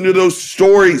listen to those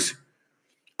stories.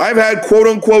 I've had quote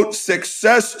unquote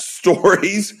success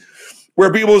stories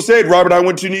where people said, Robert, I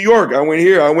went to New York. I went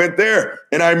here. I went there.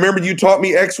 And I remember you taught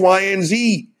me X, Y, and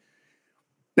Z.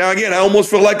 Now, again, I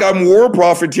almost feel like I'm war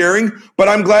profiteering, but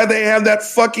I'm glad they have that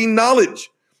fucking knowledge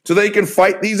so they can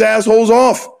fight these assholes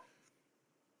off.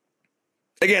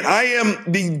 Again, I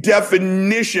am the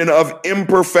definition of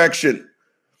imperfection,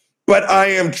 but I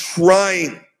am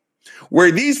trying. Where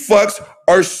these fucks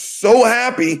are so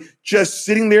happy just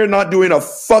sitting there not doing a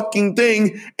fucking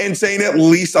thing and saying, at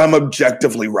least I'm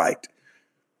objectively right.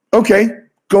 Okay,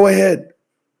 go ahead.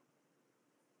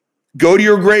 Go to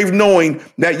your grave knowing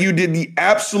that you did the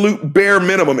absolute bare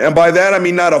minimum. And by that, I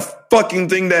mean not a fucking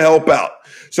thing to help out.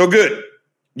 So good.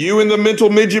 You and the mental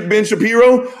midget Ben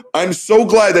Shapiro, I'm so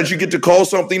glad that you get to call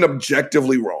something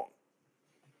objectively wrong.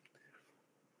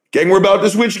 Gang, we're about to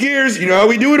switch gears. You know how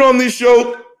we do it on this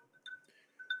show.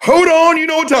 Hold on, you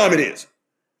know what time it is.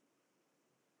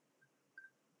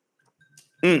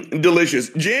 Delicious.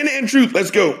 Gin and truth,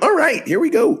 let's go. All right, here we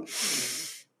go.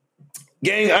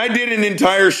 Gang, I did an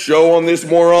entire show on this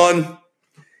moron,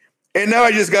 and now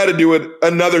I just got to do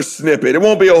another snippet. It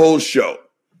won't be a whole show.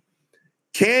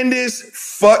 Candace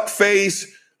Fuckface,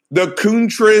 the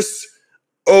Kuntress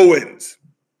Owens.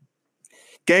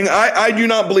 Gang, I do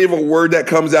not believe a word that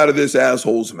comes out of this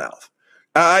asshole's mouth.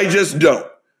 I just don't.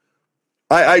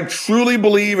 I truly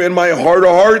believe in my heart of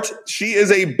hearts, she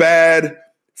is a bad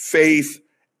faith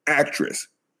actress.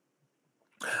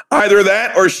 Either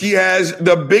that or she has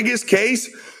the biggest case.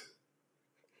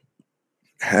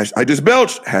 I just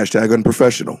belched. Hashtag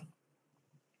unprofessional.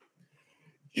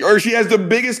 Or she has the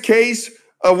biggest case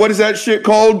of what is that shit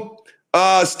called?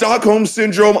 Stockholm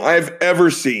syndrome I've ever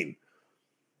seen.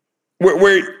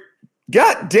 Where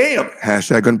goddamn,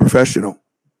 hashtag unprofessional.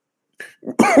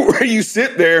 Where you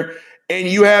sit there and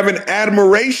you have an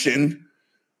admiration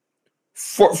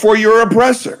for your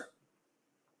oppressor.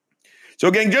 So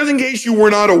again, just in case you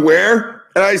were not aware,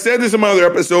 and I said this in my other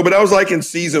episode, but I was like in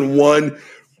season 1,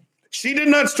 she did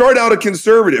not start out a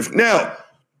conservative. Now,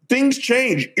 things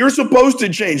change. You're supposed to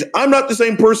change. I'm not the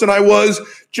same person I was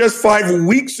just 5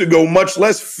 weeks ago, much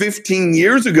less 15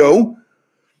 years ago.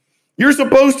 You're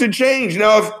supposed to change.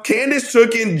 Now, if Candace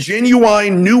took in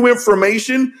genuine new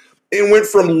information and went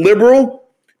from liberal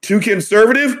to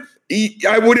conservative,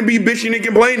 I wouldn't be bitching and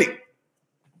complaining.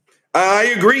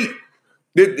 I agree.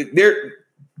 The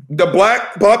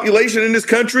black population in this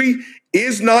country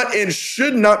is not and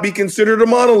should not be considered a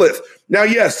monolith. Now,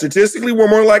 yes, statistically, we're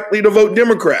more likely to vote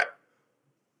Democrat.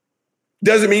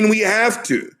 Doesn't mean we have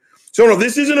to. So, no,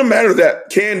 this isn't a matter that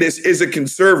Candace is a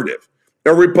conservative,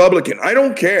 a Republican. I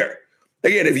don't care.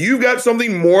 Again, if you've got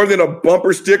something more than a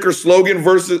bumper sticker slogan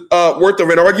versus worth of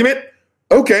an argument,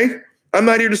 okay, I'm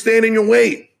not here to stand in your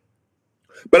way.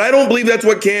 But I don't believe that's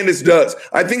what Candace does.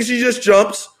 I think she just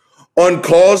jumps on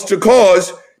cause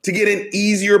to get an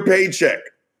easier paycheck,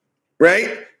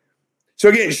 right? So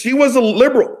again, she was a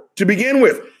liberal to begin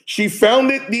with. She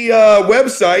founded the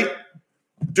website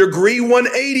Degree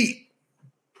 180,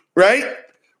 right?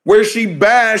 Where she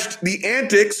bashed the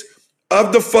antics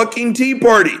of the fucking Tea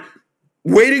Party.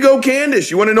 Way to go, Candace.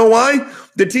 You want to know why?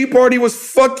 The Tea Party was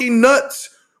fucking nuts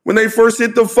when they first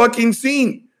hit the fucking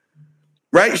scene,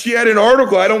 right? She had an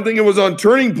article, I don't think it was on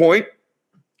Turning Point,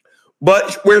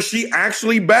 but where she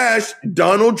actually bashed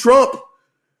Donald Trump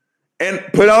and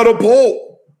put out a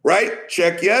poll, right?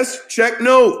 Check yes, check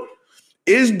no.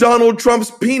 Is Donald Trump's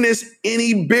penis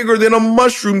any bigger than a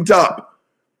mushroom top?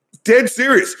 Dead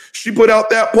serious. She put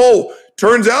out that poll.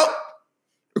 Turns out,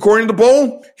 according to the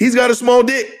poll, he's got a small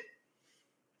dick.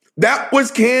 That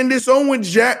was Candace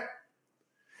Owens, Jack.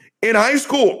 In high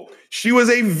school, she was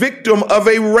a victim of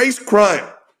a race crime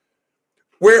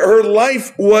where her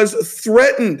life was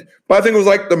threatened by, I think it was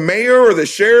like the mayor or the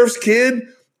sheriff's kid,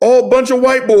 all a bunch of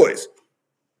white boys.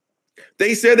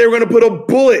 They said they were going to put a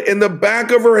bullet in the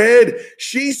back of her head.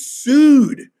 She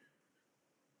sued.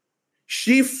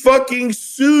 She fucking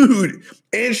sued.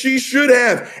 And she should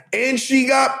have. And she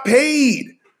got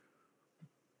paid.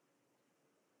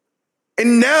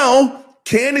 And now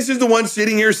Candace is the one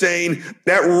sitting here saying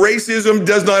that racism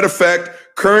does not affect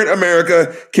current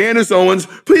America. Candace Owens,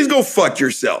 please go fuck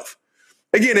yourself.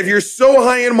 Again, if you're so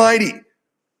high and mighty,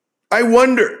 I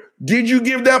wonder, did you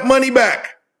give that money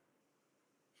back?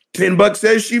 $10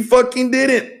 says she fucking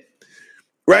didn't,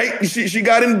 right? She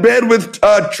got in bed with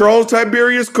Charles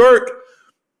Tiberius Kirk,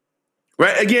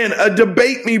 right? Again, a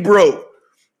debate me, bro.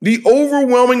 The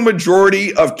overwhelming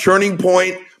majority of Turning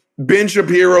Point, Ben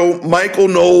Shapiro, Michael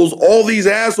Knowles, all these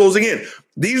assholes, again,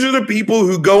 these are the people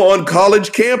who go on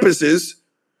college campuses,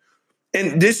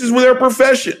 and this is their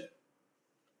profession.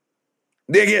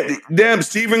 They get them,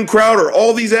 Steven Crowder,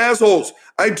 all these assholes.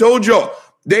 I told y'all,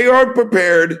 they are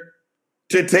prepared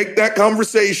to take that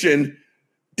conversation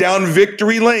down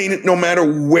victory lane no matter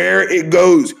where it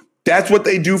goes. That's what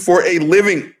they do for a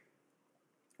living,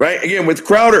 right? Again, with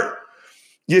Crowder,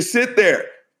 you sit there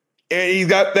and he's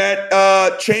got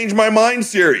that Change My Mind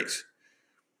series.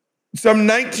 Some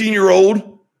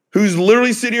 19-year-old who's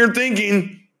literally sitting here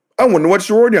thinking, I wonder what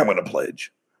sorority I'm going to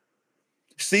pledge.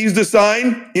 Sees the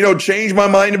sign, change my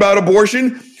mind about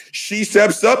abortion. She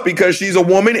steps up because she's a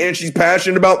woman and she's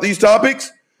passionate about these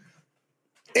topics.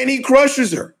 And he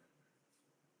crushes her.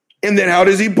 And then how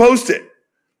does he post it?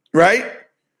 Right?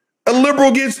 A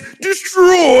liberal gets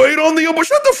destroyed on the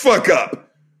abortion. Shut the fuck up.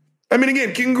 I mean,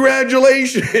 again,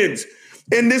 congratulations.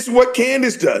 And this is what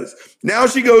Candace does. Now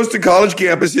she goes to college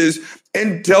campuses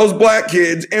and tells black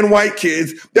kids and white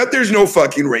kids that there's no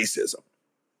fucking racism.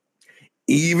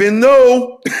 Even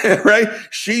though, right,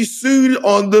 she sued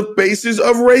on the basis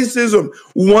of racism,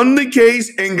 won the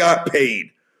case and got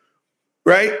paid,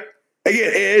 right?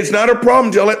 Again, it's not a problem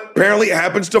until it apparently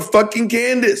happens to fucking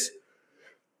Candace,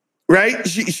 right?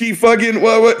 She fucking,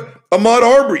 Ahmaud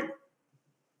Arbery.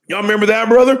 Y'all remember that,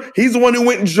 brother? He's the one who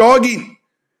went jogging.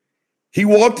 He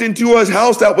walked into a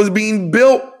house that was being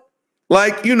built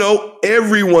like,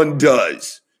 everyone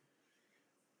does.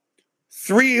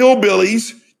 3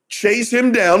 hillbillies chase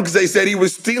him down because they said he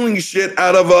was stealing shit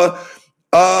out of a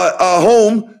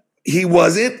home. He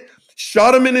wasn't.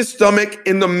 shot him in his stomach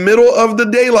in the middle of the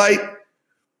daylight.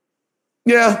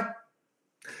 Yeah.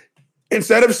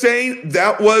 Instead of saying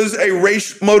that was a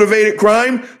race-motivated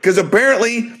crime, because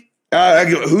apparently,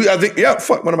 Ahmaud's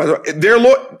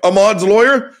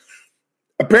lawyer,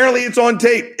 apparently it's on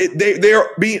tape.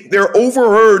 They're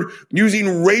overheard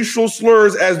using racial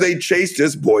slurs as they chased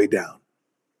this boy down.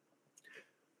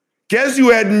 Guess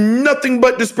who had nothing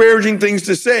but disparaging things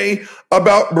to say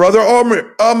about brother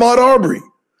Ahmaud Arbery?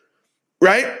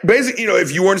 Right? Basically,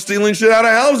 if you weren't stealing shit out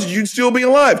of houses, you'd still be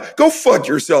alive. Go fuck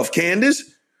yourself, Candace.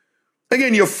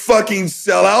 Again, you fucking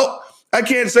sellout. I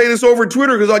can't say this over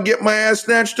Twitter because I'll get my ass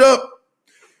snatched up.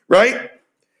 Right?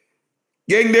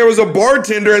 Gang, there was a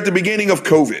bartender at the beginning of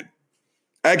COVID.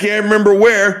 I can't remember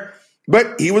where,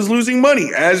 but he was losing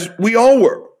money, as we all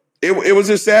were. It was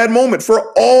a sad moment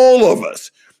for all of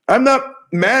us. I'm not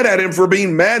mad at him for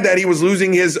being mad that he was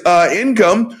losing his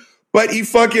income, but he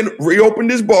fucking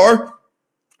reopened his bar.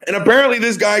 And apparently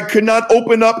this guy could not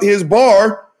open up his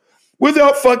bar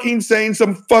without fucking saying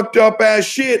some fucked up ass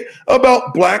shit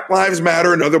about Black Lives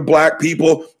Matter and other black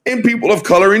people and people of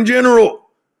color in general.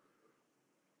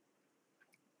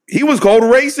 He was called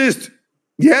racist.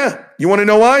 Yeah. You want to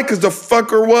know why? Because the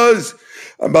fucker was.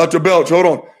 I'm about to belch. Hold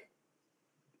on.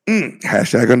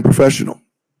 Hashtag unprofessional.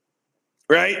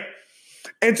 Right?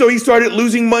 And so he started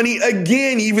losing money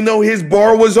again, even though his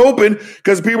bar was open,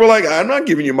 because people were like, I'm not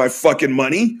giving you my fucking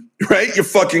money. Right? You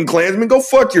fucking Klansman. Go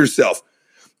fuck yourself.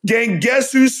 Gang,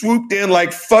 guess who swooped in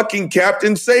like fucking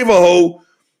Captain Save-A-Ho?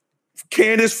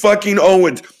 Candace fucking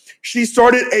Owens. She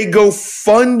started a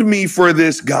GoFundMe for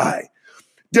this guy.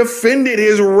 Defended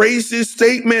his racist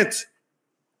statements.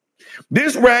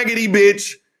 This raggedy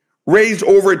bitch raised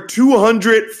over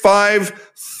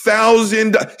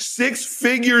 $205,000, six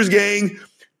figures, gang,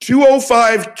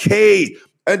 $205K,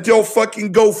 until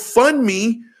fucking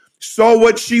GoFundMe saw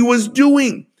what she was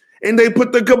doing. And they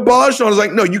put the kibosh on. I was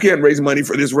like, no, you can't raise money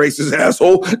for this racist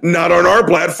asshole. Not on our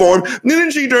platform. And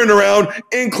then she turned around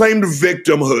and claimed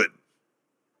victimhood.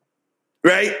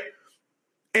 Right?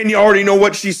 And you already know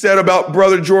what she said about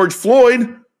brother George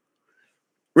Floyd.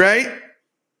 Right?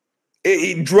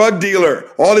 A drug dealer,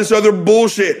 all this other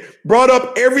bullshit. Brought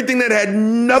up everything that had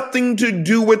nothing to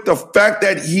do with the fact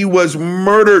that he was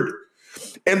murdered.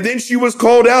 And then she was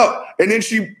called out. And then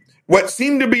what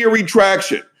seemed to be a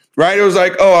retraction. Right? It was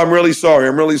like, oh, I'm really sorry.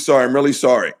 I'm really sorry. I'm really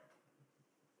sorry.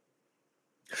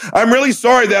 I'm really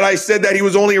sorry that I said that he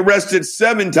was only arrested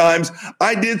 7 times.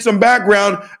 I did some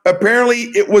background. Apparently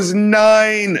it was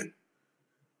 9.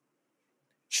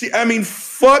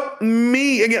 Fuck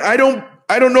me. Again, I don't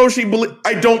know if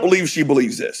I don't believe she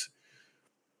believes this.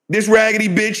 This raggedy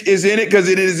bitch is in it because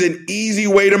it is an easy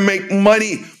way to make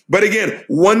money. But again,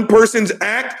 one person's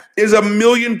act is a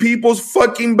million people's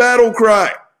fucking battle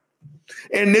cry.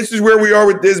 And this is where we are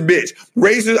with this bitch.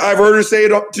 Racist, I've heard her say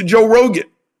it to Joe Rogan.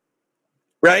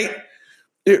 Right?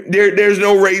 There's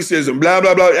no racism, blah,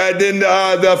 blah, blah. And then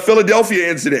the Philadelphia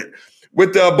incident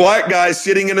with the black guys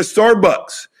sitting in a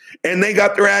Starbucks and they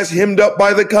got their ass hemmed up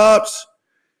by the cops.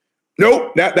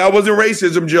 Nope, that wasn't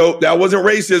racism, Joe. That wasn't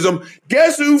racism.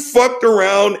 Guess who fucked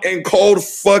around and called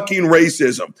fucking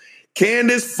racism?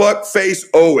 Candace Fuckface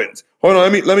Owens. Hold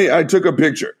on, let me, I took a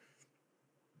picture.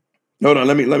 Hold on,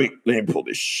 let me pull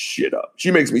this shit up.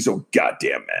 She makes me so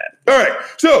goddamn mad. All right,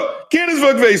 so Candace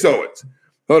Fuckface Owens.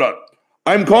 Hold on.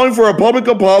 I'm calling for a public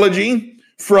apology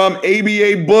from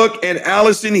ABA Book and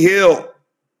Allison Hill.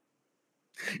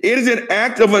 It is an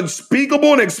act of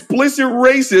unspeakable and explicit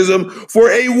racism for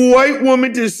a white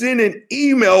woman to send an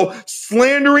email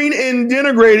slandering and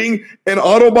denigrating an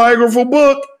autobiographical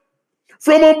book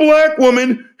from a black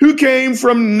woman who came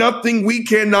from nothing. We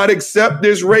cannot accept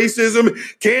this racism.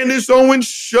 Candace Owens,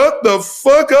 shut the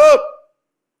fuck up.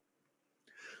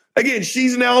 Again,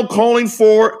 she's now calling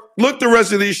for, look the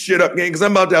rest of this shit up, gang, because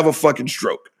I'm about to have a fucking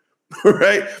stroke.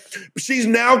 Right? She's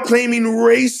now claiming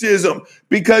racism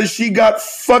because she got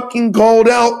fucking called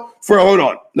out for, hold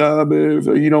on. If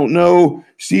you don't know,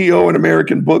 CEO and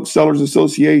American Booksellers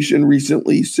Association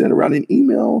recently sent around an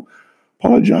email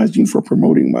apologizing for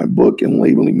promoting my book and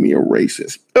labeling me a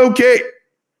racist. Okay.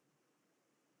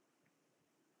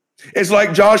 It's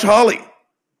like Josh Hawley.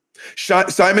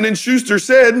 Simon & Schuster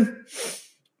said,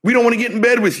 we don't want to get in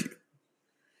bed with you.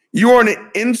 You are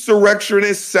an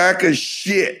insurrectionist sack of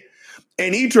shit.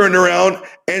 And he turned around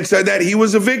and said that he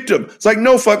was a victim. It's like,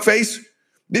 no, fuckface.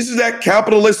 This is that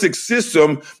capitalistic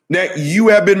system that you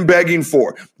have been begging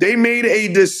for. They made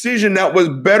a decision that was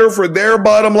better for their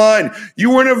bottom line. You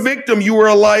weren't a victim. You were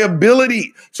a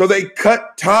liability. So they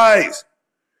cut ties.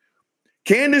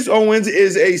 Candace Owens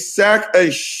is a sack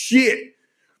of shit.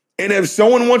 And if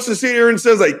someone wants to sit here and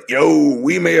says like, yo,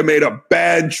 we may have made a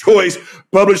bad choice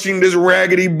publishing this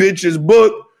raggedy bitch's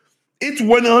book, it's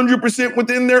 100%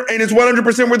 within there, and it's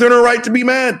 100% within her right to be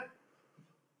mad.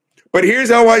 But here's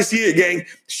how I see it, gang.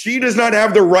 She does not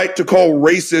have the right to call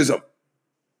racism,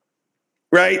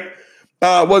 right?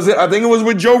 I think it was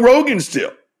with Joe Rogan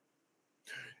still.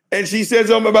 And she said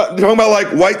something about talking about like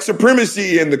white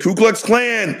supremacy and the Ku Klux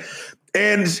Klan.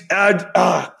 And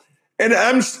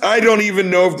I don't even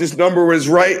know if this number was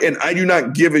right, and I do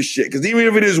not give a shit. Because even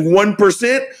if it is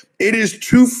 1%, it is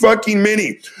too fucking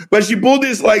many. But she pulled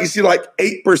this like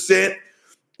 8%,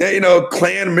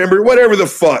 Klan member, whatever the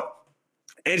fuck.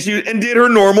 And did her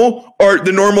normal, or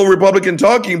the normal Republican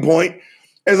talking point.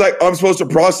 It's like, I'm supposed to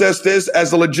process this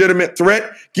as a legitimate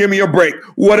threat. Give me a break.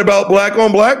 What about black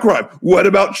on black crime? What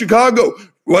about Chicago?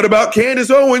 What about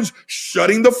Candace Owens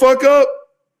shutting the fuck up?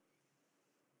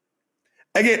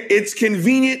 Again, it's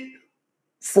convenient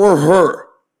for her.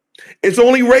 It's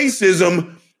only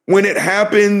racism when it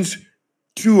happens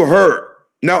to her.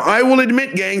 Now, I will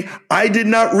admit, gang, I did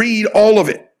not read all of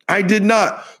it. I did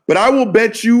not. But I will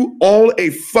bet you all a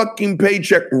fucking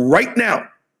paycheck right now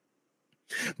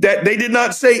that they did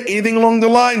not say anything along the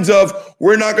lines of,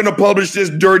 we're not going to publish this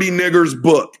dirty nigger's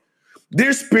book.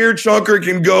 This spirit chunker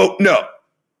can go, no.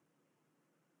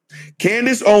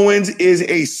 Candace Owens is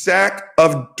a sack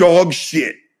of dog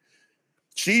shit.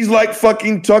 She's like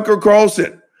fucking Tucker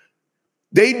Carlson.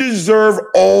 They deserve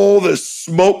all the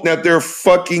smoke that they're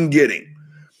fucking getting.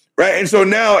 Right? And so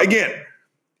now, again,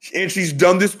 and she's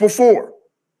done this before.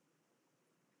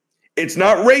 It's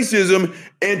not racism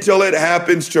until it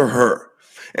happens to her.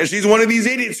 And she's one of these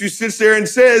idiots who sits there and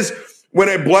says, when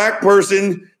a black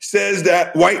person says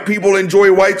that white people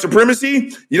enjoy white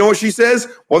supremacy, you know what she says?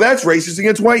 Well, that's racist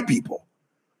against white people.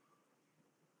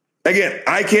 Again,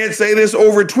 I can't say this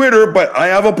over Twitter, but I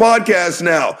have a podcast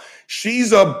now.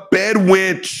 She's a bed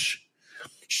wench.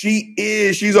 She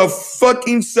is. She's a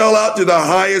fucking sellout to the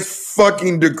highest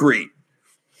fucking degree.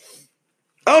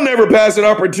 I'll never pass an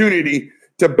opportunity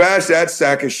to bash that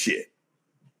sack of shit.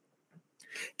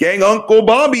 Gang, Uncle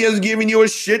Bobby has given you a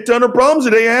shit ton of problems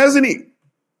today, hasn't he?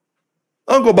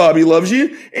 Uncle Bobby loves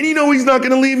you, and you know he's not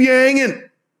going to leave you hanging.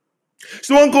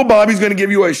 So Uncle Bobby's going to give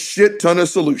you a shit ton of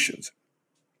solutions.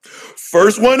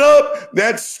 First one up,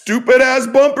 that stupid ass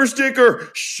bumper sticker.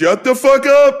 Shut the fuck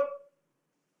up.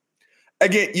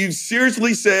 Again, you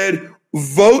seriously said,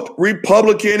 vote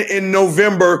Republican in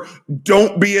November.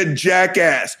 Don't be a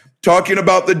jackass. Talking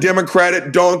about the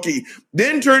Democratic donkey.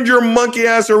 Then turned your monkey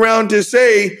ass around to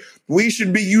say we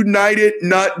should be united,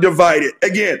 not divided.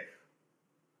 Again,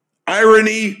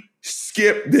 irony,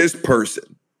 skip this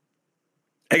person.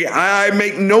 Again, I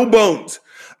make no bones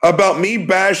about me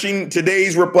bashing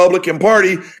today's Republican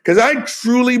Party because I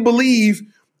truly believe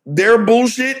their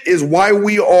bullshit is why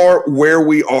we are where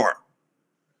we are.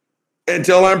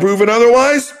 Until I'm proven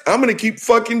otherwise, I'm going to keep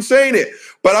fucking saying it.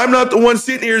 But I'm not the one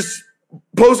sitting here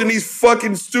posting these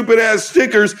fucking stupid ass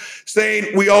stickers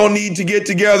saying we all need to get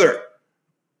together.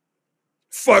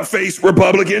 Fuckface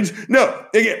Republicans. No,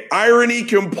 again, irony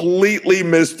completely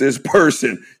missed this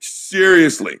person.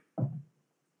 Seriously.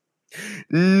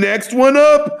 Next one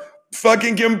up,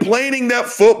 fucking complaining that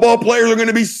football players are going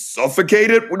to be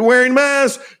suffocated with wearing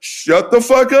masks. Shut the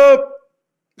fuck up.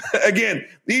 Again,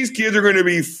 these kids are going to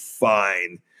be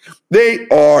fine. They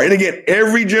are. And again,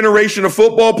 every generation of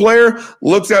football player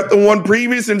looks at the one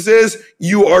previous and says,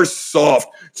 you are soft.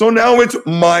 So now it's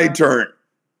my turn.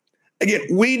 Again,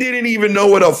 we didn't even know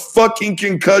what a fucking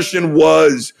concussion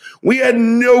was. We had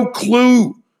no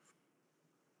clue.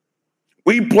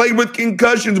 We played with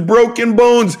concussions, broken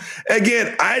bones.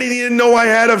 Again, I didn't even know I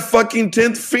had a fucking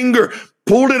 10th finger.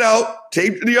 Pulled it out,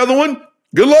 taped the other one.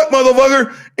 Good luck,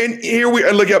 motherfucker. And here we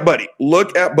are. Look at Buddy.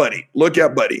 Look at Buddy. Look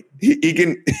at Buddy.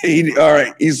 All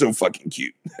right. He's so fucking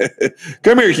cute.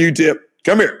 Come here, Q-Tip.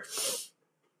 Come here.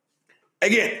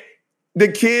 Again, the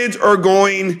kids are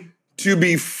going to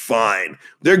be fine.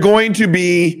 They're going to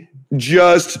be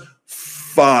just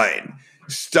fine.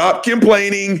 Stop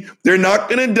complaining. They're not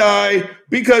going to die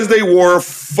because they wore a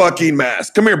fucking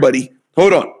mask. Come here, buddy.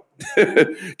 Hold on.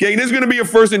 Okay, this is going to be a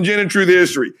first in Gen and Truth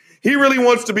history. He really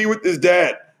wants to be with his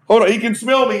dad. Hold on. He can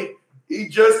smell me. He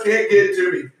just can't get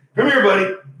to me. Come here,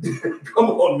 buddy. Come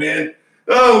on, man.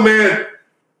 Oh, man.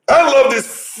 I love this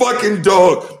fucking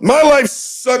dog. My life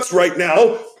sucks right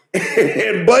now.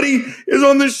 And Buddy is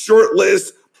on the short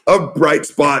list of bright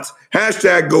spots.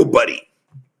 Hashtag go Buddy.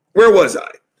 Where was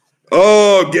I?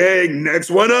 Oh, gang.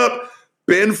 Next one up.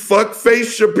 Ben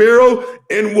Fuckface Shapiro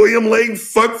and William Lane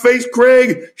Fuckface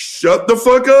Craig. Shut the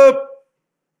fuck up.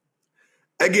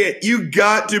 Again, you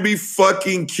got to be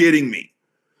fucking kidding me.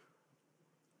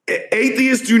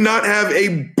 Atheists do not have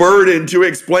a burden to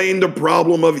explain the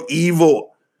problem of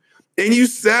evil. And you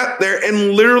sat there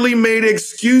and literally made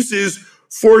excuses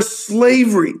for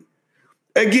slavery.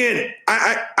 Again,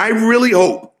 I really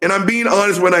hope, and I'm being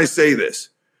honest when I say this,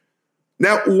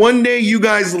 that one day you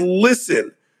guys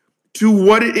listen to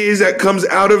what it is that comes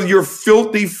out of your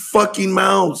filthy fucking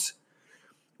mouths.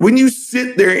 When you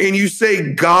sit there and you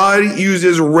say God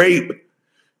uses rape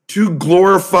to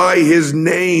glorify his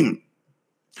name,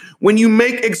 when you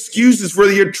make excuses for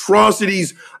the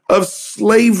atrocities of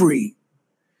slavery,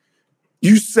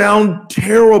 you sound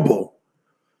terrible.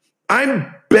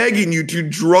 I'm begging you to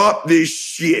drop this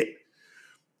shit.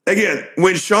 Again,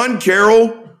 when Sean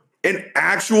Carroll, an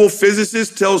actual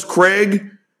physicist, tells Craig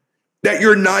that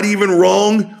you're not even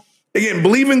wrong, again,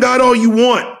 believe in God all you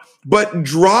want, but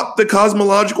drop the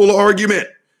cosmological argument.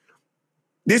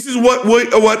 This is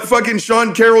what fucking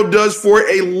Sean Carroll does for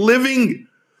a living.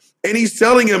 And he's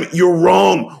telling him, you're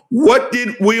wrong. What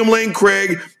did William Lane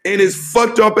Craig and his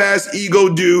fucked up ass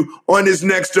ego do on his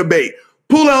next debate?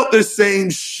 Pull out the same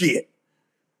shit.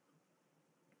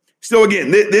 So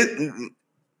again,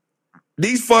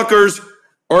 these fuckers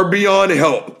are beyond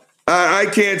help. I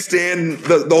can't stand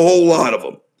the whole lot of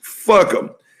them. Fuck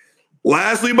them.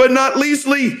 Lastly, but not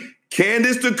leastly,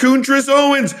 Candace DeContris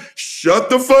Owens, shut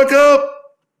the fuck up.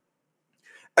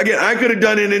 Again, I could have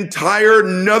done an entire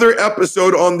another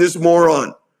episode on this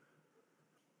moron.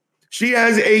 She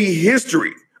has a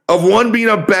history of, one, being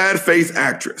a bad faith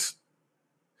actress.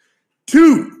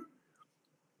 2,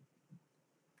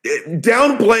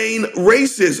 downplaying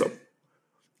racism.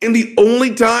 And the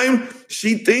only time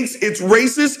she thinks it's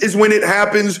racist is when it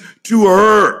happens to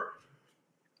her.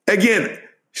 Again,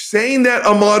 saying that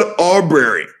Ahmaud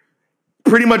Arbery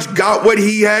pretty much got what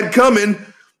he had coming,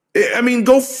 I mean,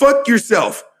 go fuck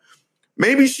yourself.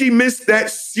 Maybe she missed that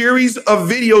series of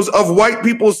videos of white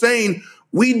people saying,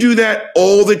 we do that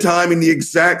all the time in the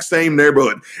exact same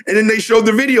neighborhood. And then they showed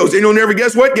the videos, and you'll never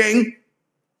guess what, gang?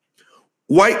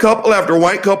 White couple after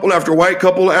white couple after white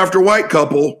couple after white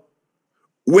couple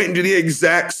went into the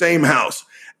exact same house,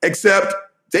 except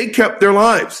they kept their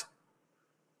lives.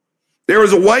 There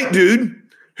was a white dude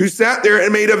who sat there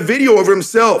and made a video of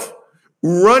himself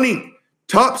running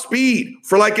top speed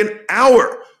for like an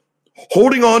hour,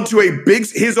 holding on to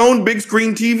his own big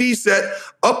screen TV set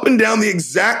up and down the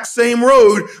exact same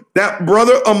road that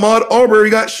brother Ahmaud Arbery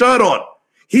got shot on.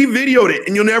 He videoed it,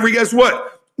 and you'll never guess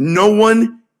what? No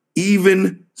one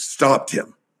even stopped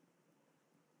him.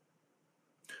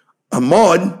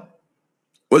 Ahmaud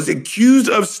was accused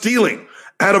of stealing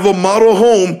out of a model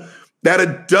home that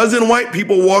a dozen white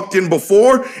people walked in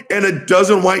before and a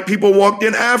dozen white people walked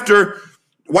in after.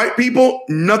 White people,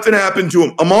 nothing happened to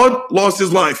him. Ahmaud lost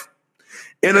his life.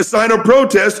 In a sign of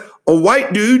protest, a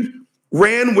white dude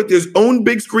ran with his own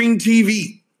big screen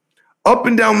TV up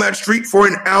and down that street for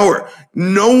an hour.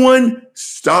 No one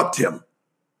stopped him.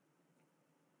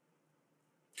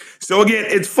 So again,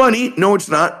 it's funny, no it's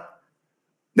not,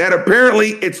 that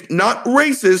apparently it's not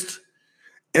racist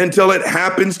until it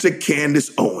happens to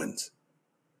Candace Owens.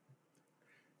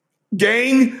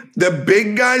 Gang, the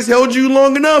big guys held you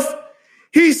long enough.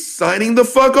 He's signing the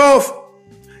fuck off.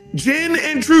 Gin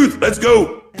and Truth, let's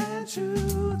go. And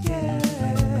truth,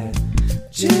 yeah.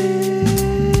 Gin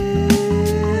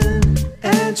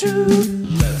and truth.